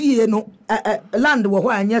say wo fie no land wo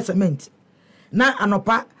ho anya cement na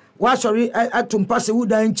anopa wa sorry atumpa se wo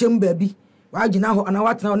dan chem ba bi wa gina ho na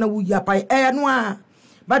watena na wo ya pai no a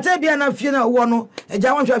bata bia na fie na wo no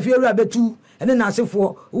eja won hwa fie ru abetu ene na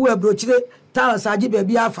asefo wo abrochire tiles age ba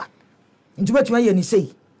bi afa ntubetuma ye ni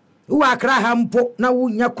sei wo akra ha mpo na wo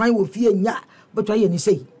nya kwan wo fie nya but why you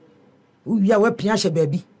say we are wapia hye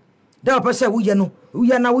baabi da pese wo ye no wo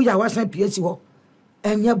ya na wo ya wasan pie si ho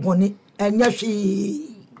enye bone enye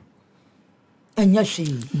hwe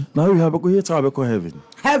now we have go here to go heaven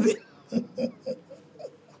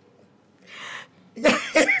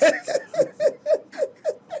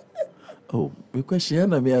oh because she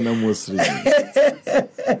na me na mostly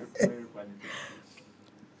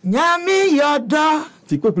nyami yodo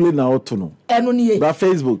ti ko play na auto no enu ni ye ba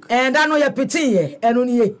Facebook and anu ye pitin ye enu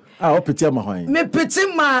ni ye o pitin ma hwan me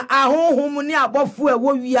pitin ma ahohom ni abofo e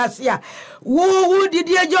wo wiase a wo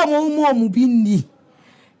didi eje omu bi ni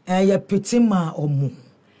ye pitin ma omu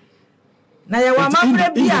na ye wa mamre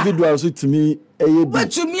bia individual so timi eye bi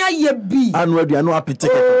watumi aye bi anu aduano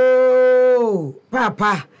apitike oh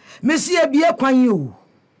papa mesi ebie kwan o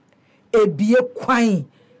ebie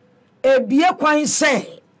kwan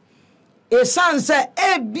se esanse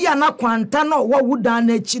ebia na kwanta no wo wudan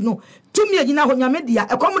na echi no tumi agina ho nyame dia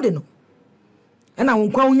ekomde no na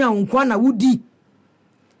wonkwa wonya wonkwa na wudi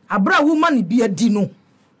abra wo ma ne bia di no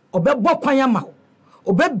obebọ kwan ama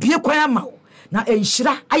obebie kwan ama na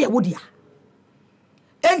enhira aye wodia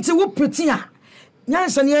enti wo peti a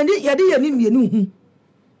nyansa ne yede ye ni mienu hu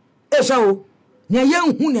esawo ne ye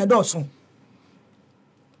hu ne doso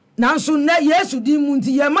nanso na Yesu di mu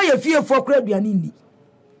nti ye ma ye fiefo kra aduane ni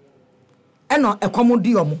eno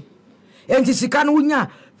ekomodi omo enti sika no wonya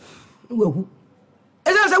wahu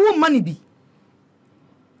eza se wo mani bi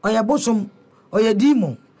oya bosom oya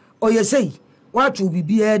dimo oya sei watu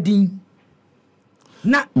bibi adin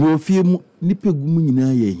na wo fie mu nipa gumu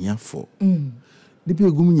nyina ye hiafo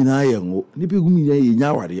nipa gumu nyina ye ngo nipa gumu nyina ye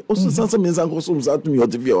nyaware o so sansa mensa nko so msa tumi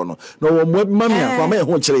otifie ono na wo mami akwa ma ye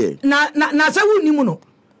ho kire na se wo ni mu no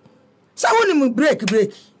se wo ni mu break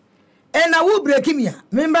na wo break mi a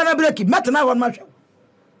memba na break mata na won ma hwe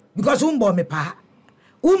because wo mbo me pa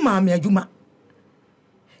wo ma me adwuma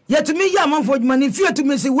yetumi ya manfo adwuma ni fie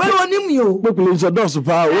tumi si we onim yo population so dosu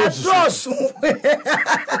pa o dosu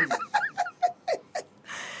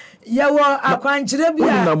yawo akwankyere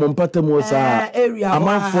bia na mo mpatam sa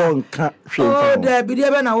amanfo nka hwe mfa da bi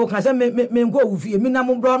de be na wo ka se me nko wo fie mi na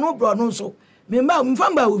mo bro no so me mba mfa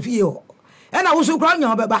mba wo fie ho na wo so kra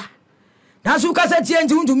nya obeba na so ka se tie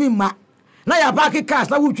nti untumi mma na ya park cars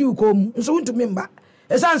na wo twi ukom so untumi mba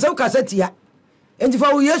esan se wo ka se tia enti fa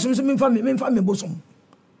wo Yesu so me mfa me bosom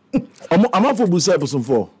amanfo busa bosom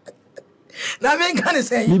fo na me nka ne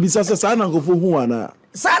se ni bisa se sa na nkofo hu ana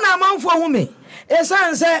sa na amanfo hu me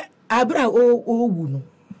esan se abra o wu no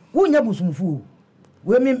wo nya bosomfo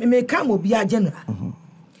we me ka mo bia general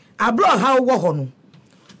abra ha wo ho no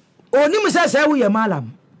onim se wo ye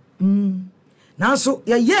malam nanso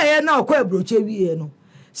ye na okwa abroche wiye no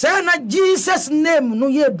say na Jesus name no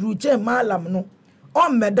ye abroche malam no o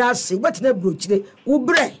meda se wetina abrochire wo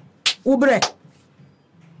bre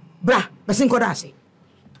bra besin ko da se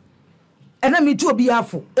ena mi tu obi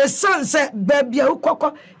afo esanse babia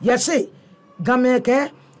ukoko ye se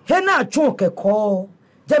gameke he na atwo keko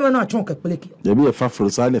jeme na atwo kepeleki ye bi e fa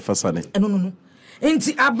frosa ne fa sane no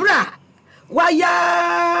enti abra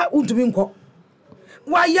waya untumi nko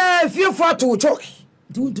waya fiefo ato choki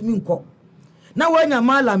nti untumi nko na wanya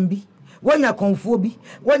malam bi wanya konfo bi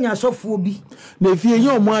wanya sofo bi na fie ye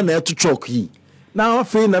omo na eto choki na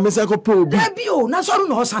afi na mesa ko pe obi na bi o na so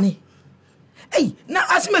no osane Hey, na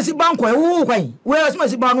asimesi ban kwa wo kwan. We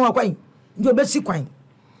asimesi ban no kwan. Njo be si kwan.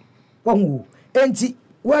 Wonwo. Enti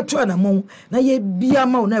wato na mo na ye bia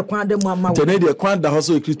ma na kwan de mo ama wo. Tene de kwan da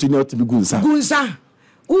hoso Kristo ni otibi gunsa. Gunsa.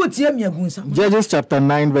 Utie mi gunsa. Judges chapter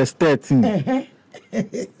 9 verse 13.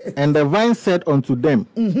 And the vine said unto them,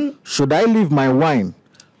 should I leave my wine,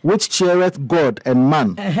 which cheereth God and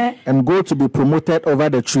man, and go to be promoted over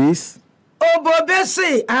the trees? Bobe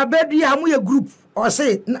say, abedi amu ye group, or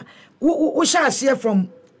say, we shall see from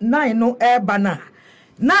 9 no bana.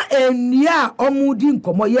 Na enya omudi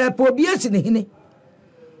nkomo ye po obiasi ne hine.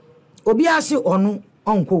 Obiasi onu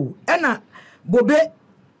onko. Ena bobe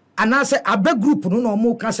anase abe group no no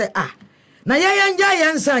mu ka say na ye yanja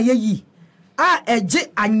yensa ye yi.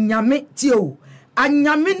 Eje anyame tio.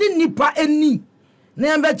 Anyame ni nipa eni. Na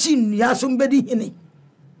yamba chi nnua so mbedi hine.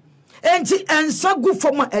 Enti ensa gu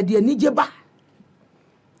foma ede anije ba.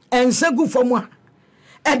 Ensa gu foma.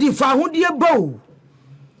 Edi fa hodie bo.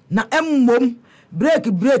 Na emmom break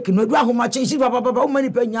no do ahoma chenshi papa o mani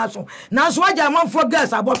pa nya so. Na so aja amanfo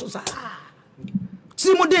gas aboto sa.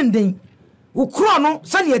 Ti mu denden. Wo kro no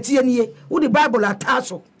sane atie nie. Wo di Bible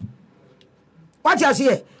ataso. What you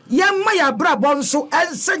say? Yemma ya brabo nso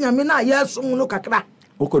ensenya me na yeso no kakra.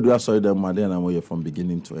 Okodu asori dem made na mo from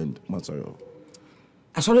beginning to end. Masoro.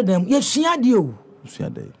 Asori dem yesua de o.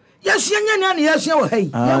 Yesua de. Yesua nya na yesua wo hai.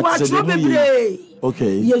 Ya wa tro bebre.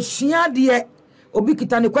 Okay. Yesua de obi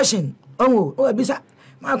kita ne question. Oh, bisa.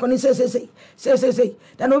 Ma koni say.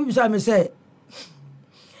 Dan obi bisa me say.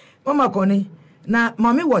 Mama koni na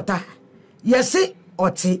mami water. Yesi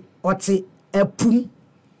oti epum.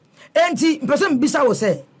 Enti mpese mbisa wo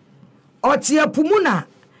say. Oti epumu na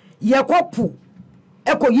yekopu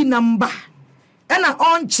ekoyi namba. Ena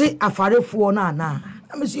onche afarefuo na na.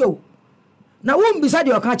 Amesi o. Na wo mbisa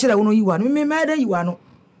de oka kire wo no yiwa no me mede yiwa no.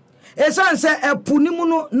 Esan se epunimu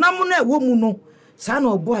no namu na ewo mu no. Sa na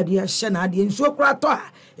obo ade a hye na ade nsuo kura to a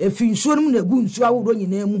efi nsuo no mu na gu nsuo awodo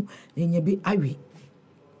nyina mu na nya bi awe.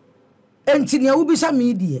 Enti ne wo bisa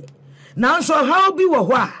me die. Na nso how bi wo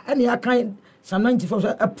ho a ene akan Psalm 94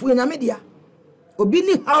 so apu nya me dia. Obi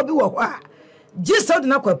ni how bi wo ho a Jesus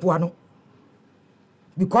na kwapu ano.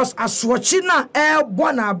 Because aswochi na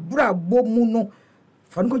ebo na brabo mu no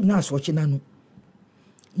fa nko nyina aswochi na no.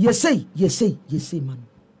 Yesei man.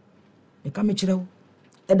 E ka me kire wo.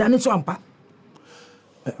 E dane so ampa.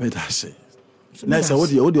 Medase. Na say wo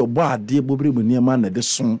de obo ade bobere mu niam na de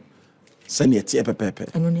so se ne tie pepepe.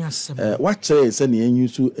 Eno ni asem. Wa kire se ne enyu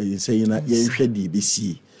sei na ye hwe di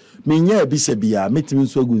besi. Menya bisa bia metimi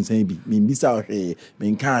nso agunsan bi. Me bisa hwe,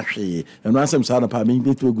 me nka hwe. Eno asem sa na pa me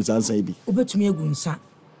betimi agunsan bi. Obetumi agunsan.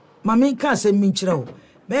 Ma me nka asem me kire wo.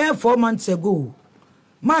 Be 4 months ago.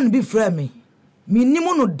 Man be frame me. Me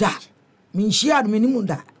nimu no da. Me nhia me nimu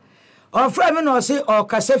da. O frame me no say o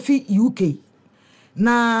kasafi UK.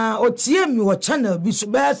 Na otie mi wo channel bi so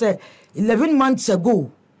be say 11 months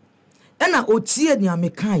ago. Ena otie ni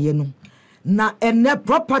ameka ye no. Na ene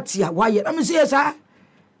property a waye. Na me say sa.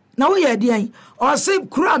 Na wo ye de an. O say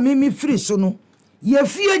kura me free so no. Ye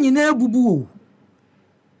fie nyina abubu o.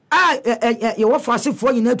 Ye wo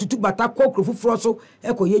fasefo nyina tutu bata kokrofo fro so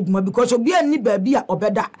ekoye djuma because obi ani ba bi a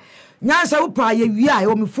obeda. Nyansa wo pa ye wi a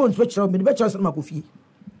wo me phone so kire wo me be kire so na makofie.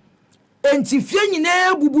 Enti fie nyina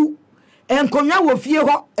abubu. Enkonwa wo fie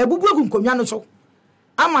ho ebubu egu nkonwa no so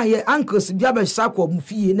ama ye uncles bia be sako mu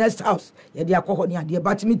fie next house ye de akọ ho ne ade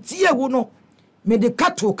but me tie wo no me de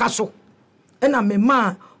kato kaso ena me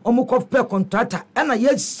ma omukof pe contractor ena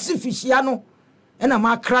ye sifishia no ena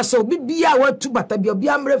ma krasa obi bia watu bata bia obi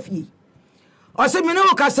amra fie o se me ne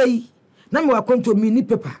wo kasa yi na me wa konto mi ni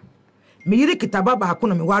paper me yiri kitaba ba ko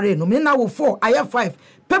na me ware no me na wo 4 aye 5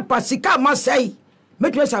 paper sika ma sei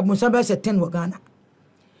me twa sabon sabe se 10 wo Ghana.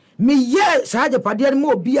 Me ye saje pade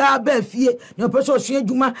mo bia ba fie ne person so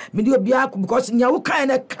adwuma me de obia because nya wo kan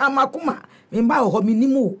na kama kuma me ba ho me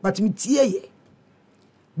nimu but me tie ye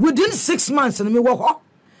within 6 months na me wo ho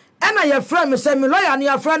ena your friend me say me lawyer na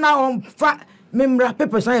your friend na on fa me mra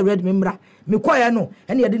paper say read me mra me koye no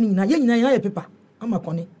ena ye de nyina ye paper ama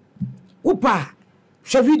kone upa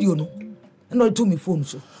hwe video no ena to me phone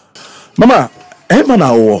so mama ever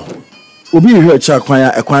na wo obi hwe cha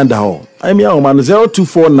kwan da ho I mean,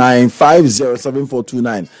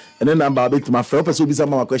 0249507429. And then I'm about to my friend. Person be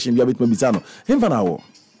some question. Be a bit maybe sano. Him for now.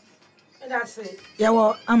 That's it. Yeah,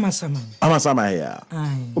 well, Amasama here.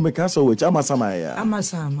 O me caso which Amasama here.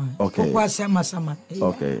 Amasama. Okay. What's Amasama?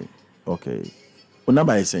 Okay. What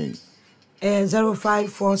number is saying?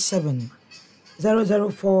 0547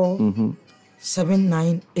 004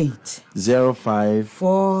 798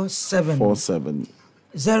 0547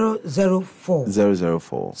 004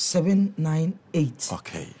 798.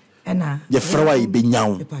 Okay. Ena. Ye frawa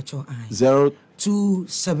ibenyaw.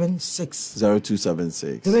 0276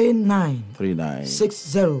 39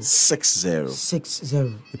 60.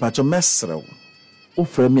 Ipacho mesrew. O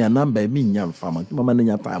frɛ me a number me nyam fama. Mama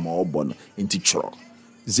nya time o bo no enti chro.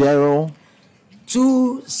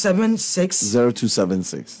 0276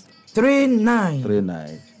 39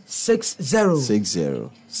 60.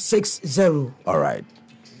 All right.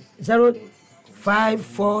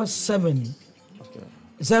 0547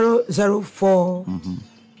 004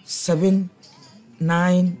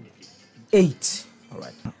 798. All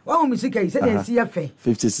right. What music is it? See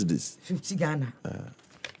 50 cedis. 50 Ghana.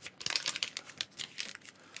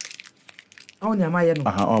 Only am I no?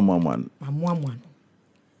 One.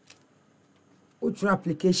 Which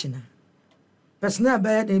application? Personal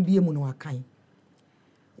bad and be a monoakai.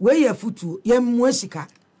 Where your foot to yam mwesika.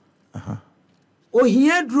 O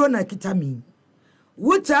here drone a kitamin.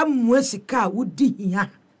 What am mwesika would di here?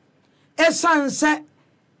 A son said,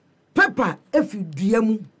 Pepper, if you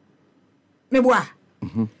diamu. Meboa.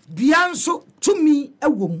 Dianso to me a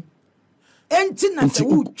woman. Entin as a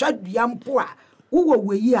wood chad diam poa. Who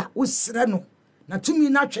were ya was sereno. Na to me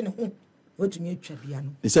natural home. What to me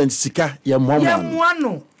chabiano. It's an sika yam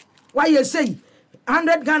why you say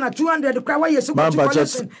 100 Ghana 200 cry why you say why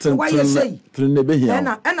you say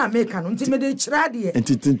and I make an intimidate radio and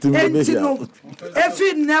no if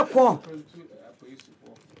neko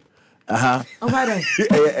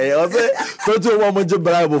so to one je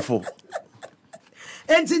brabo for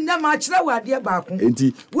enti na ma kire wa de ba ko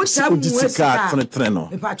enti wo sika tre no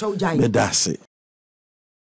me dase